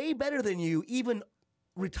is way better than you, even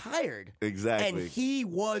retired. Exactly. And he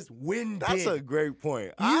was winded. That's a great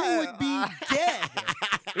point. You would be dead.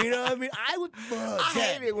 You know what I mean? I would. I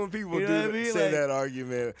dead. hate it when people You know what I mean? say Like, that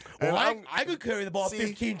argument. And Well, I could carry the ball See,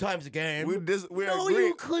 15 times a game. We're No, agreeing,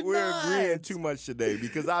 you could we're not. agreeing too much today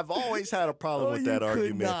because I've always had a problem Oh, with you that could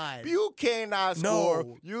argument. not. You cannot No.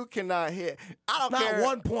 score. You cannot hit. I don't Not care.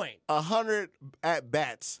 1 point. 100 at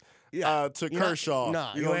bats. Yeah. To You're not- Kershaw,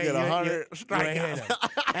 no, you're you gonna ain't- get you ain't- 100 you ain't strikeouts. hit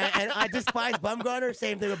him. and I despise Bumgarner.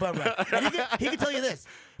 Same thing with Bumgarner. And he can tell you this: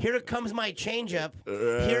 here comes my changeup.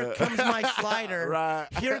 Here comes my slider. Right.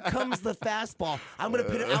 Here comes the fastball. I'm gonna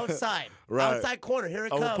put it outside, Right. outside corner. Here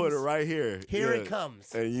it I'm comes. gonna put it right here. Here it Yeah.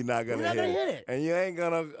 comes. And you're not gonna, You're not gonna hit it. And you ain't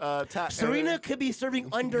gonna tap. Serena could be serving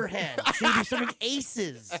underhand. She would be serving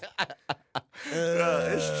aces.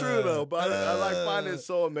 It's true though, but I like find it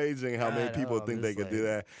so amazing how many I people know, think I'm they just could do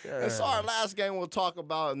that. like, And so our last game we'll talk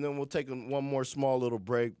about, and then we'll take one more small little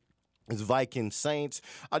break. Is Vikings Saints.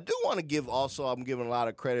 I do want to give also, I'm giving a lot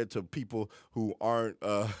of credit to people who aren't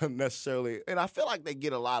necessarily, and I feel like they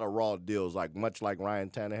get a lot of raw deals, like much like Ryan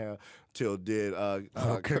Tannehill did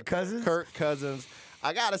Kirk Cousins? Kirk Cousins.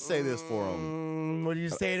 I got to say this for him. What are you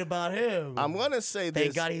saying about him? I'm going to say Thank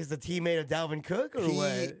this. God he's the teammate of Dalvin Cook, or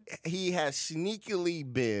what? He has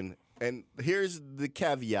sneakily been, and here's the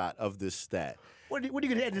caveat of this stat. What are you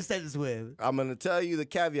going to end the sentence with? I'm going to tell you the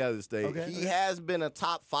caveat of this day. Okay. He has been a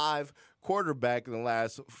top 5 quarterback in the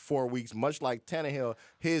last 4 weeks, much like Tannehill.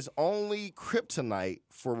 His only kryptonite,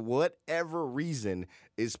 for whatever reason,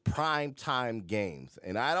 is primetime games.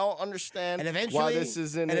 And I don't understand And eventually, why this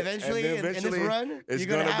is in and it. eventually in this run, it's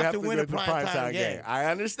you're gonna have to win a go primetime game. I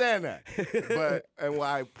understand that. But and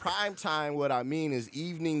why primetime, what I mean is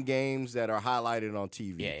evening games that are highlighted on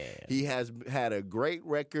TV. Yeah. He has had a great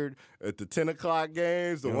record at the 10 o'clock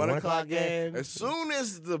games, the 1 o'clock games. As soon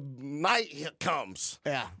as the night comes,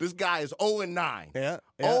 Yeah. this guy is 0-9. Yeah.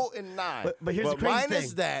 0-9. But here's the crazy minus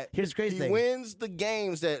thing. that, Here's the crazy he thing. wins the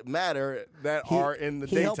games that matter that are in the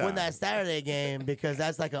He daytime. helped win that Saturday game because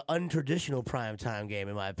that's like an untraditional primetime game,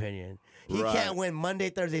 in my opinion. He Right. can't win Monday,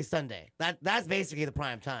 Thursday, Sunday. That's basically the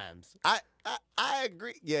prime times. I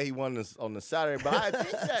agree. Yeah, he won this on the Saturday, but I think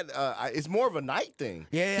that it's more of a night thing.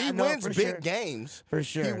 Yeah, he no, wins for big sure. games. For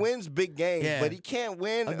sure. He wins big games, Yeah. but he can't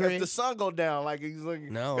win Agreed. if the sun go down. Like he's like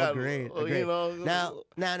No, got, agreed. You know,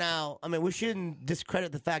 Now, I mean, we shouldn't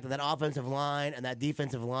discredit the fact that offensive line and that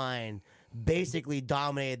defensive line basically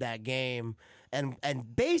dominated that game and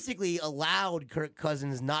basically allowed Kirk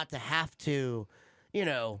Cousins not to have to,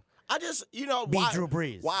 I just, Be why, Drew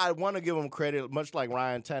Brees. Why I want to give him credit, much like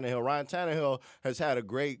Ryan Tannehill. Ryan Tannehill has had a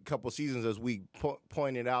great couple seasons, as we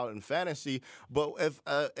pointed out in fantasy. But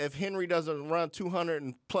if Henry doesn't run 200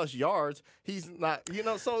 and plus yards, he's not.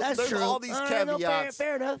 So That's there's true. all these caveats.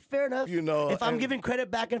 Fair enough. If I'm and- giving credit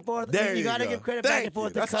back and forth, There you got to go. give credit Thank back and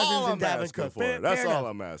forth you. to Cousins and Dalvin asking Cook. for. Fair That's all enough.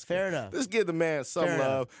 I'm asking. Fair enough. Let's give the man some Fair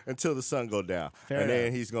love until the sun go down, Fair and then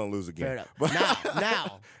enough. he's gonna lose again. Fair enough. But-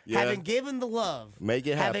 Now, Yeah. having given the love, Make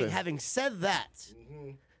it happen. Having said that,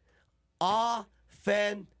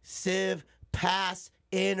 offensive pass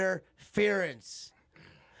interference.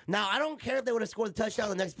 Now, I don't care if they would have scored the touchdown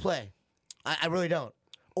the next play. I really don't.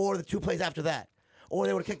 or the 2 plays after that. Or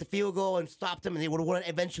they would have kicked the field goal and stopped them, and they would have won it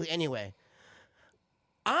eventually anyway.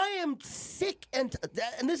 I am sick, and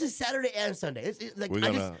this is Saturday and Sunday. It's like, we're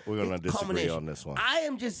gonna disagree on this one. I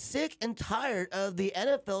am just sick and tired of the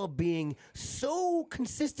NFL being so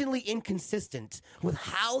consistently inconsistent with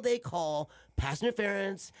how they call pass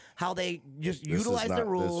interference, how they just utilize the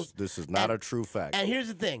rules. This is not a true fact. And here's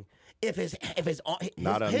the thing: if his arm.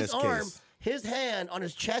 Case. His hand on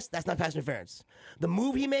his chest, that's not pass interference. The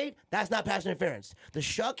move he made, that's not pass interference. The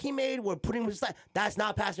shuck he made, we're putting him to the side, that's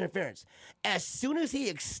not pass interference. As soon as he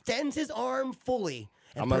extends his arm fully,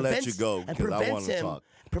 and I'm going to let you go because I want to talk.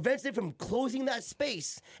 Prevents him from closing that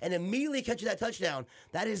space and immediately catching that touchdown,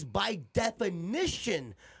 that is by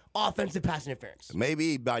definition offensive pass interference.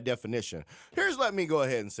 Maybe by definition. Let me go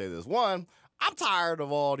ahead and say this. One, I'm tired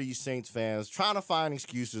of all these Saints fans trying to find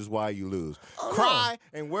excuses why you lose. Cry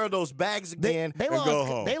and wear those bags again and go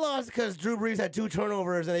home. They lost because Drew Brees had 2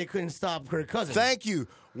 turnovers and they couldn't stop Kirk Cousins. Thank you.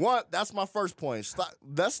 That's my first point.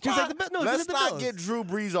 Let's not get Drew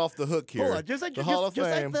Brees off the hook here. Hold on, just like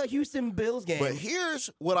the Houston Bills game. But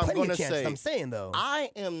here's what I'm going to say. I'm saying, though.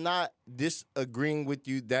 I am not disagreeing with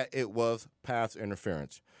you that it was pass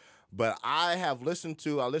interference. But I listened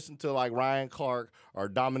to like Ryan Clark or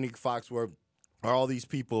Dominique Foxworth, or all these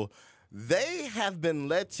people, they have been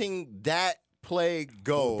letting that play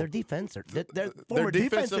go. They're they're former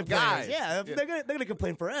defensive guys. Yeah, they're gonna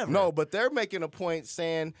complain forever. No, but they're making a point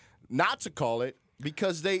saying not to call it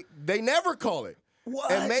because they never call it. What?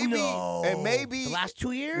 And maybe the last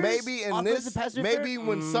 2 years, maybe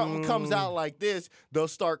when something comes out like this, they'll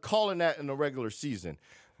start calling that in the regular season.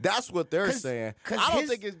 That's what they're saying. I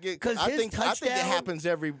think it happens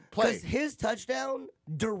every play. Because his touchdown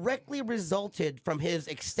directly resulted from his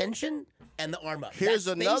extension and the arm up. Here's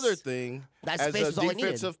another thing. As a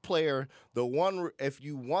defensive player, if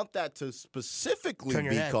you want that to specifically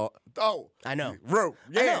be called. Oh, I know.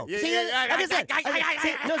 Yeah. Like I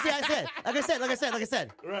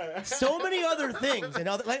said. Right. So many other things,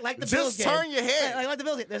 like the Bills game. Just turn your head. Like the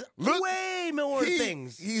Bills game. There's way more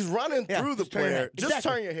things. He's running through the player. Just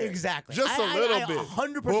turn your head. Exactly. Just a little bit. I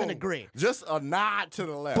 100% agree. Just a nod to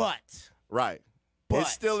the left. But it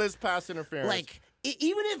still is pass interference. Like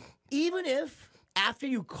even if after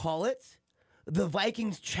you call it, the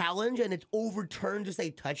Vikings challenge and it's overturned to say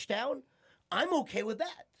touchdown, I'm okay with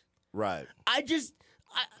that. Right.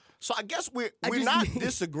 So I guess we're not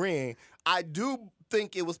disagreeing. I do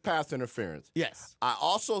think it was pass interference. Yes. I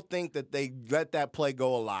also think that they let that play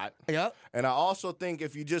go a lot. Yep. And I also think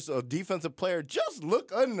if you're just a defensive player, just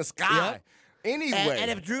look in the sky. Yep. Anyway.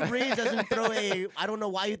 And if Drew Brees doesn't throw I don't know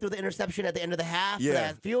why you threw the interception at the end of the half,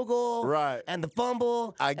 that field goal, right, and the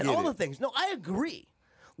fumble, and all the things. No, I agree.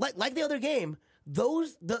 Like the other game,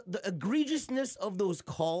 the egregiousness of those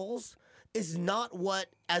calls is not what,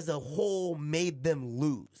 as a whole, made them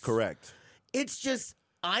lose. Correct. It's just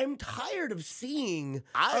I'm tired of seeing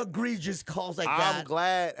egregious calls like that. I'm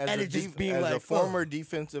glad, as a former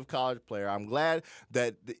defensive college player, I'm glad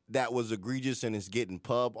that that was egregious and is getting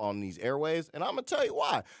pub on these airwaves. And I'm going to tell you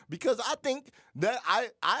why. Because I think that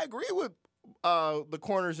I agree with the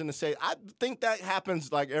corners in the state. I think that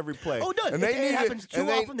happens like every play. Oh, it does. And it happens too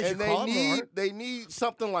often. They need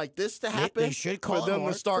something like this to happen. They should call for them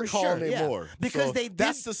more, to start calling it more. Because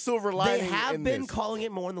that's the silver lining. They have been calling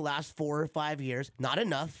it more in the last 4 or 5 years. Not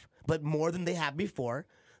enough, but more than they have before.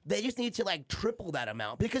 They just need to triple that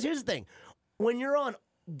amount. Because here's the thing: when you're on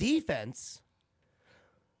defense,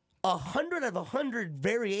 100 of 100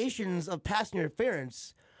 variations of pass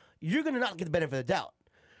interference, you're going to not get the benefit of the doubt.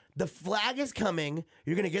 The flag is coming.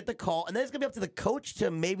 You're going to get the call, and then it's going to be up to the coach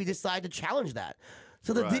to maybe decide to challenge that.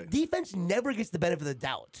 So the defense never gets the benefit of the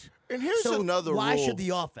doubt. And here's another rule. Why should the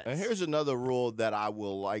offense? And here's another rule that I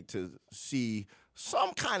will like to see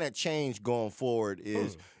some kind of change going forward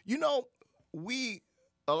is,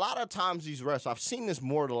 a lot of times these refs, I've seen this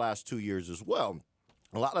more the last 2 years as well.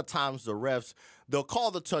 A lot of times the refs, they'll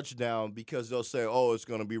call the touchdown because they'll say, it's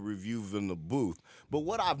going to be reviewed in the booth. But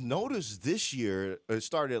what I've noticed this year, it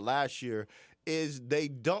started last year, is they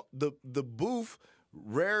don't, the booth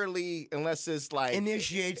rarely, unless it's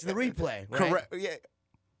initiates the replay, right? Correct, yeah.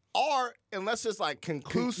 Or unless it's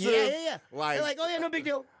conclusive. Yeah. They're no big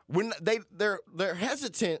deal. When they're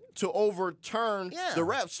hesitant to overturn the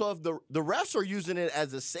refs. So if the refs are using it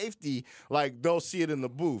as a safety, they'll see it in the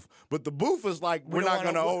booth. But the booth is we're not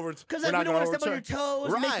going to overturn. Because we don't want to step on your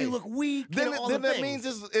toes, make you look weak. Then that means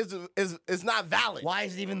it's not valid. Why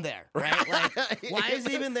is it even there? Right? Why is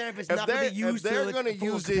it even there if it's not going to be used? If they're going to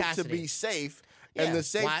use it to be safe. Yeah. And the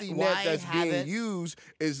safety net that's being used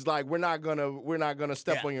is we're not gonna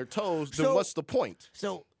step on your toes. Then what's the point?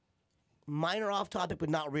 So minor off topic, but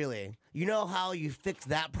not really. You know how you fix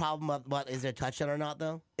that problem of what is there a touchdown or not,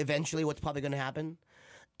 though? Eventually, what's probably going to happen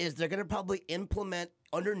is they're going to probably implement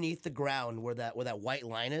underneath the ground where that white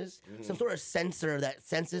line is some sort of sensor that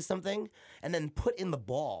senses something, and then put in the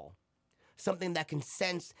ball something that can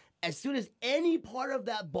sense as soon as any part of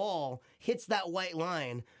that ball hits that white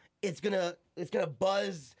line, it's gonna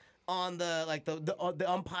buzz on the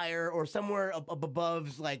umpire or somewhere up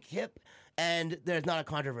above's like hip, and there's not a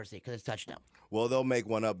controversy because it's touchdown. Well, they'll make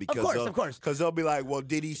one up because of course, because they'll be like, well,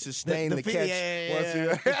 did he sustain the catch?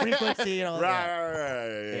 Yeah. The frequency and all that.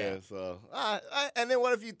 Right. Yeah. So, and then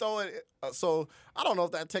what if you throw it? So I don't know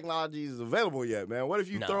if that technology is available yet, man. What if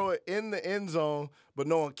you throw it in the end zone, but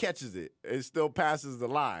no one catches it? It still passes the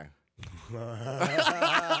line.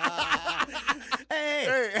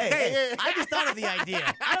 Hey. I just thought of the idea.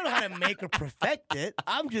 I don't know how to make or perfect it.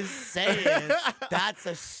 I'm just saying that's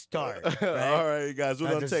a start. Right? All right, guys. We're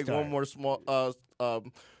going to take one more small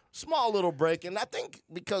little break. And I think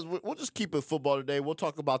because we'll just keep it football today, we'll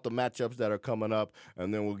talk about the matchups that are coming up,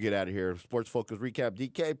 and then we'll get out of here. Sports Focus Recap.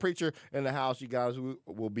 DK, Preacher in the house. You guys,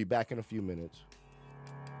 we'll be back in a few minutes.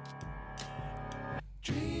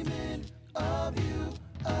 Dreaming of you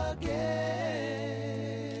again.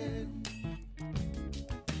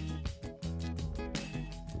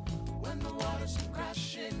 When the waters come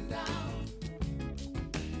crashing down.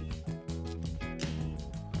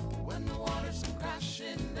 When the waters come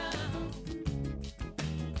crashing down.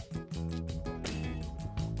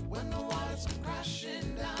 When the waters come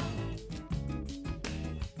crashing down.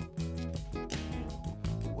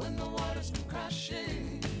 When the waters come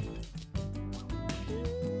crashing.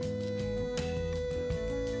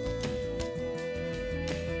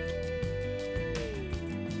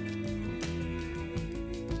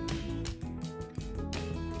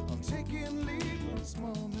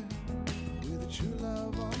 Moment with a true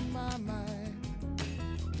love on my mind.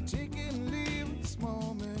 Taking leave of this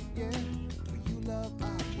moment, yeah. For you, love, I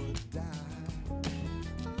would die.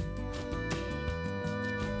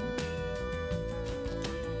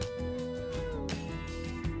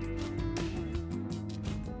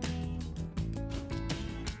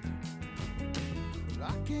 But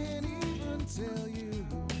I can't even tell you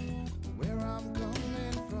where I'm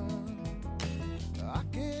coming from. I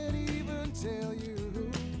can't even tell you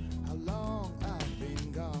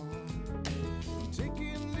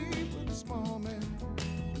moment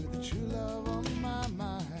with a true love on my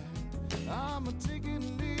mind. I'm a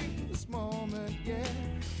taking leave this moment, yeah.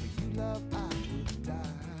 For you, love, I would die.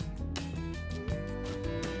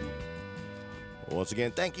 Once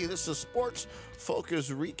again, thank you. This is Sports Focus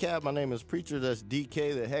Recap. My name is Preacher. That's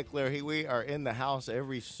DK, the heckler. We are in the house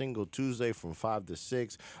every single Tuesday from 5 to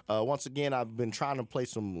 6. Once again, I've been trying to play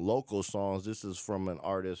some local songs. This is from an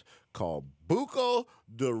artist called Buco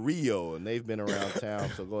de Rio, and they've been around town,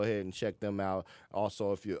 so go ahead and check them out.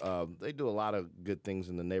 Also, if you, they do a lot of good things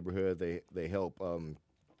in the neighborhood. They help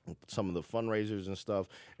some of the fundraisers and stuff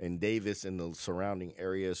in Davis and the surrounding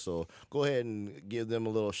areas. So go ahead and give them a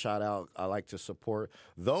little shout out. I like to support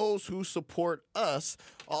those who support us.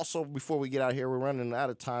 Also, before we get out here, we're running out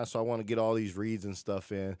of time, so I want to get all these reads and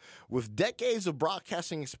stuff in. With decades of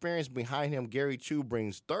broadcasting experience behind him, Gary Chu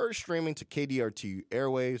brings third streaming to KDRT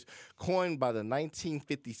airwaves, coined by the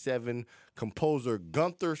 1957 composer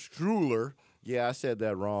Gunther Schuller. Yeah, I said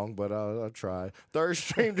that wrong, but I'll try. Third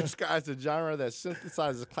Stream describes the genre that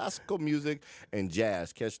synthesizes classical music and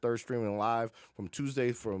jazz. Catch Third Streaming live from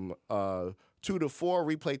Tuesday from 2 to 4.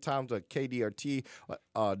 Replay times at kdrt.org.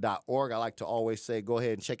 I like to always say, go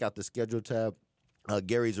ahead and check out the schedule tab.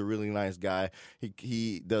 Gary's a really nice guy.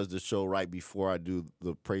 He does the show right before I do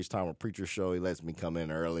the Praise Time with Preacher show. He lets me come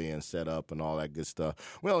in early and set up and all that good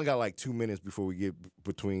stuff. We only got like 2 minutes before we get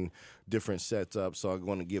between different sets up, so I'm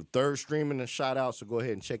going to give Third Streaming a shout out. So go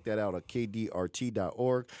ahead and check that out at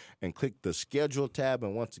kdrt.org and click the schedule tab.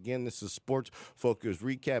 And once again, this is Sports Focus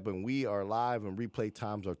Recap, and we are live, and replay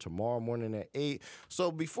times are tomorrow morning at 8.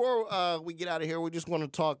 So before we get out of here, we just want to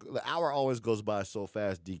talk. The hour always goes by so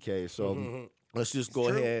fast, DK. So. Let's just go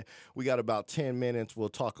ahead. We got about 10 minutes. We'll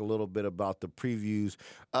talk a little bit about the previews.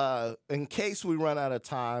 In case we run out of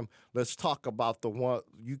time, let's talk about the one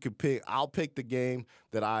you could pick. I'll pick the game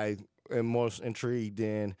that I am most intrigued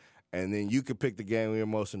in, and then you could pick the game you're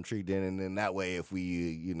most intrigued in. And then that way, if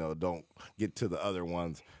we, don't get to the other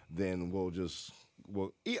ones, then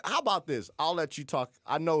how about this? I'll let you talk.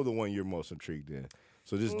 I know the one you're most intrigued in.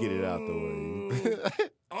 So just get it out the way.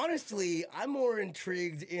 Honestly, I'm more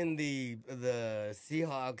intrigued in the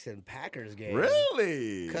Seahawks and Packers game.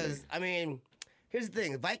 Really? Because, here's the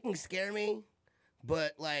thing. Vikings scare me,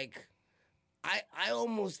 but, I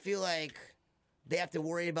almost feel like they have to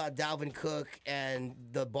worry about Dalvin Cook, and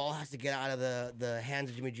the ball has to get out of the hands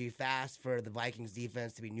of Jimmy G fast for the Vikings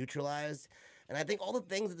defense to be neutralized. And I think all the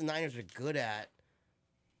things that the Niners are good at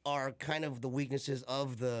are kind of the weaknesses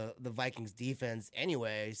of the Vikings defense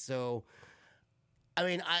anyway. So, I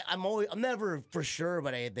mean, I'm never for sure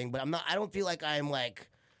about anything, but I don't feel like I'm like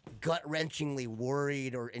gut-wrenchingly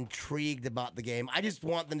worried or intrigued about the game. I just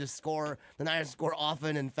want them to score, the Niners score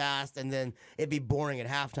often and fast, and then it'd be boring at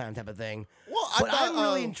halftime type of thing. Well, I'm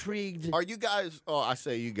really intrigued. Are you guys? Oh, I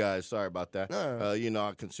say you guys. Sorry about that. I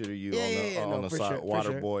consider you on the side, sure,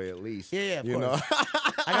 water sure. boy at least. Yeah, of you course. know.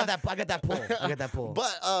 I got that pull.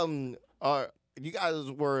 But you guys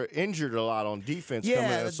were injured a lot on defense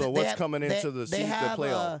coming in. So what's coming into the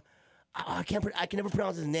playoff? I can never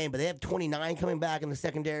pronounce his name, but they have 29 coming back in the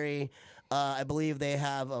secondary. I believe they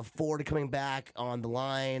have 40 coming back on the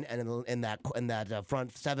line and in that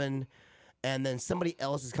front seven, and then somebody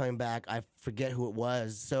else is coming back. I forget who it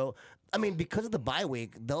was. So I mean, because of the bye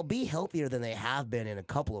week, they'll be healthier than they have been in a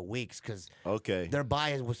couple of weeks because their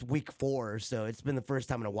bye was week 4, so it's been the first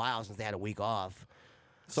time in a while since they had a week off.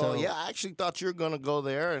 So yeah, I actually thought you were gonna go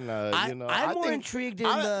there, and I'm more intrigued in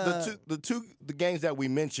the games that we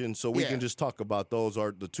mentioned. So we can just talk about those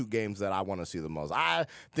are the 2 games that I want to see the most. I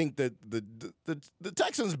think that the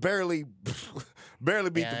Texans barely beat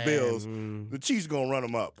the Bills. The Chiefs gonna run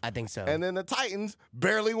them up. I think so. And then the Titans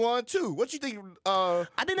barely won too. What you think? I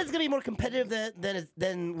think it's gonna be more competitive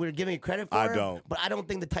than we're giving it credit for. I don't, but I don't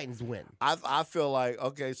think the Titans win. I feel like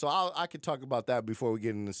so I could talk about that before we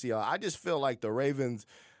get into Seattle. I just feel like the Ravens.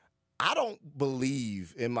 I don't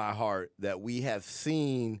believe in my heart that we have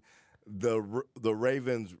seen the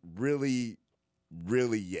Ravens really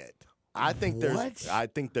yet. I think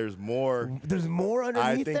there's more. There's more underneath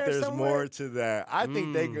I think there there's somewhere? more to that. I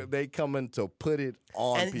think they coming to put it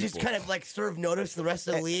on and people. just kind of like serve notice to the rest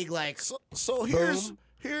of the league. Like so here's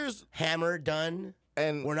hammer done.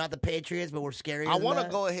 And we're not the Patriots, but we're scary. I want to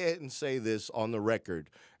go ahead and say this on the record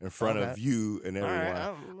in front of you and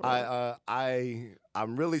everyone.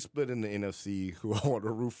 I'm really split in the NFC who I want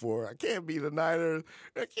to root for. I can't be the Niners.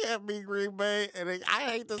 I can't be Green Bay, and I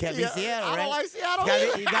hate to can't be Seattle. I don't like Seattle.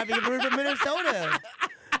 You got to be rooting for Minnesota.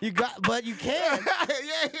 But you can.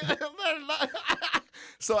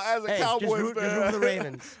 So as a Cowboys fan, just root for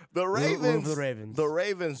the Ravens. The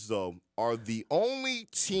Ravens, though, are the only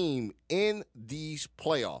team in these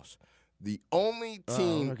playoffs. The only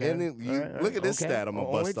team look at this stat. I'm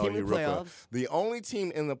gonna bust on you real quick. The only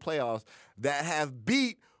team in the playoffs that have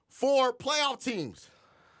beat 4 playoff teams.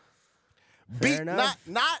 Fair enough.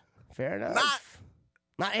 Not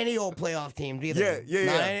any old playoff team either.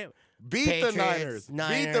 Yeah. Beat Patriots, the Niners.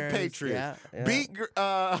 Beat the Patriots. Beat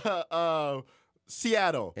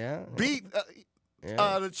Seattle. Beat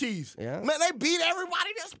the Chiefs. Man, they beat everybody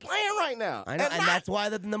that's playing right now. I know, and that's why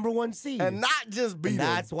they're the number 1 seed. And not just beat them.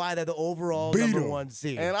 That's why they're the overall number 1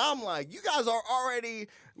 seed. And I'm like, you guys are already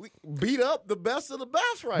beat up the best of the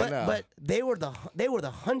best now. But they were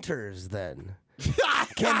the hunters then.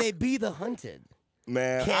 Can they be the hunted?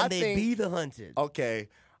 Man, Can they be the hunted? Okay.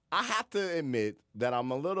 I have to admit that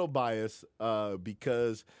I'm a little biased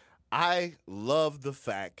because I love the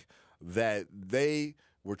fact that they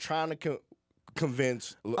were trying to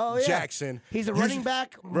convince Jackson. He's a running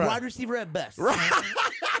back, wide receiver at best. Right.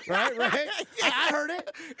 I heard it.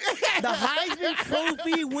 The Heisman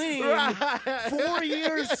Trophy winning, 4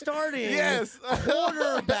 years starting,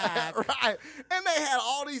 quarterback. Right. And they had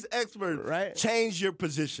all these experts. Right. Change your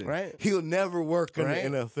position. Right. He'll never work in the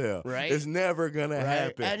NFL. Right. It's never going to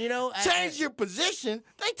happen. And change your position?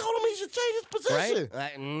 They told him he should change his position.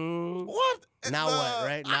 Right. What? Now what,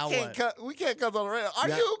 right? Now what? We can't cut on the radio. Are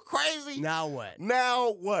you crazy? Now what?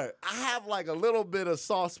 Now what? I have like a little bit of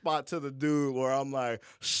soft spot to the dude where I'm like,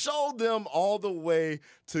 show them all the way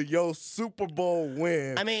to your Super Bowl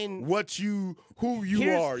win. I mean, who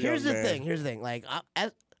you are. Here's the thing. Here's the thing. Like,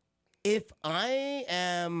 if I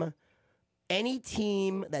am any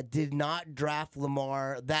team that did not draft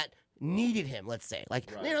Lamar that needed him, let's say.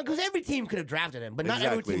 Because every team could have drafted him, but not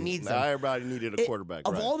every team needs him. Not everybody needed a quarterback.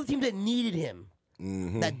 Of all the teams that needed him,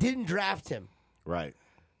 that didn't draft him, right?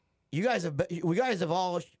 You guys have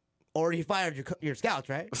all already fired your scouts,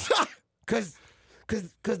 right? Because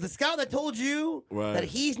the scout that told you that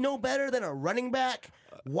he's no better than a running back,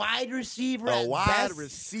 wide receiver at best,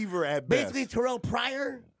 basically Terrell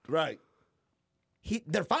Pryor, right?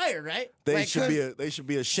 They're fired, right? They should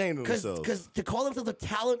be ashamed of themselves. Because to call themselves a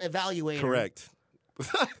talent evaluator, correct.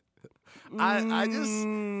 I just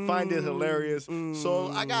find it hilarious.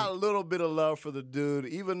 So I got a little bit of love for the dude,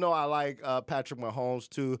 even though I like Patrick Mahomes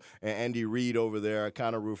too and Andy Reid over there. I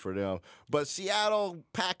kind of root for them. But Seattle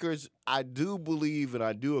Packers, I do believe and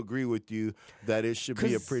I do agree with you that it should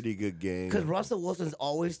be a pretty good game. Because Russell Wilson's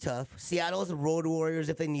always tough. Seattle is the road warriors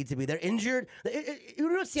if they need to be. They're injured. You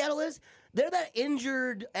know what Seattle is? They're that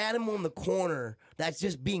injured animal in the corner that's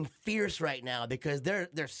just being fierce right now because they're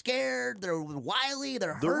scared, they're wily,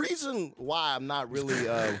 they're hurt. The reason why I'm not really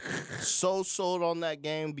so sold on that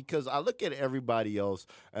game because I look at everybody else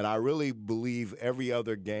and I really believe every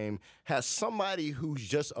other game has somebody who's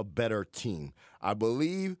just a better team. I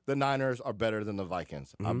believe the Niners are better than the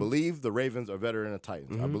Vikings. I believe the Ravens are better than the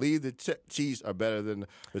Titans. I believe the Chiefs are better than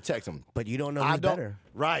the Texans. But you don't know who's better.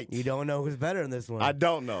 Right. You don't know who's better in this one. I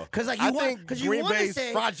don't know. Because I think Green Bay's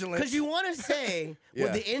fraudulent. Because you want to say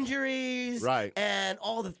with the injuries and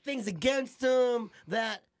all the things against them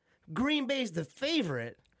that Green Bay's the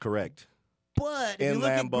favorite. Correct. But if in you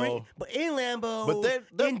look Lambeau, in Lambeau, but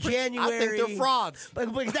they're in January, I think they're frauds. But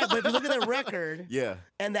exactly. But if you look at their record,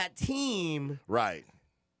 and that team, right,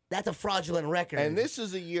 that's a fraudulent record. And this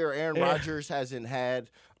is a year Aaron Rodgers hasn't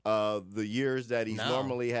had the years that he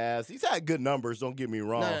normally has. He's had good numbers. Don't get me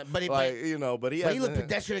wrong. But he looked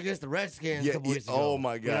pedestrian against the Redskins. A couple weeks ago. Oh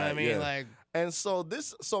my God! You know what I mean? Like, and so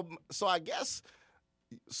I guess.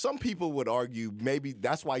 Some people would argue maybe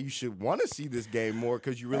that's why you should want to see this game more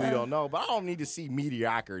because you really don't know. But I don't need to see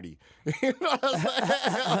mediocrity. You know what I'm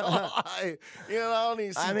saying? I don't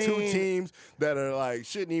need to see two teams that are like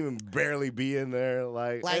shouldn't even barely be in there.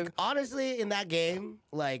 Honestly, in that game,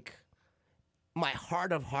 like my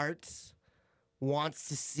heart of hearts wants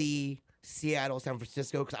to see Seattle, San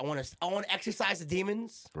Francisco because I want to exercise the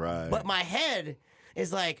demons. Right. But my head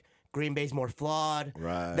is like. Green Bay's more flawed.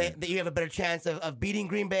 Right. You have a better chance of beating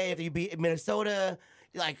Green Bay if you beat Minnesota.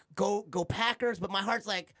 Like, go Packers. But my heart's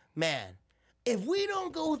like, man, if we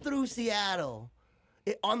don't go through Seattle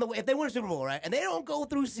on the way, if they win a Super Bowl, right, and they don't go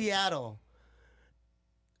through Seattle,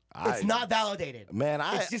 it's not validated. Man,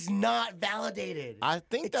 it's just not validated. I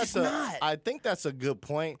think that's a good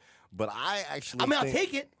point. But I actually, I'll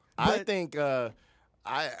take it.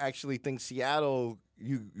 I actually think Seattle.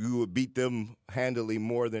 You would beat them handily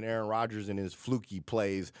more than Aaron Rodgers in his fluky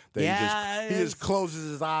plays. That he just closes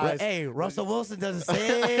his eyes. Hey, Russell Wilson does the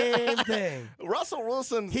same thing. Russell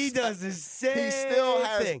Wilson, he does the same thing. He still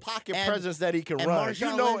has pocket presence that he can run.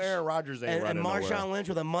 Aaron Rodgers ain't running nowhere. And Marshawn Lynch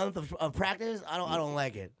with a month of practice, I don't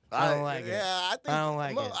like it. I don't like it. Yeah, I don't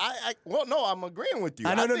like it. I'm agreeing with you.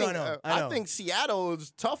 I know. I think Seattle is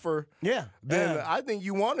tougher. Yeah. I think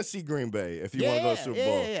you want to see Green Bay if you want to go to Super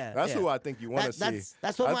Bowl. That's who I think you want to see.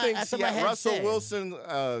 That's what my head Russell said. Wilson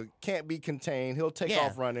can't be contained. He'll take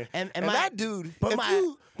off running. And that dude. But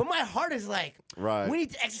my heart is like, we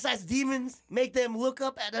need to exercise demons, make them look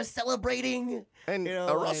up at us celebrating. And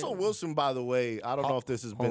Russell Wilson, by the way, I don't know if this has been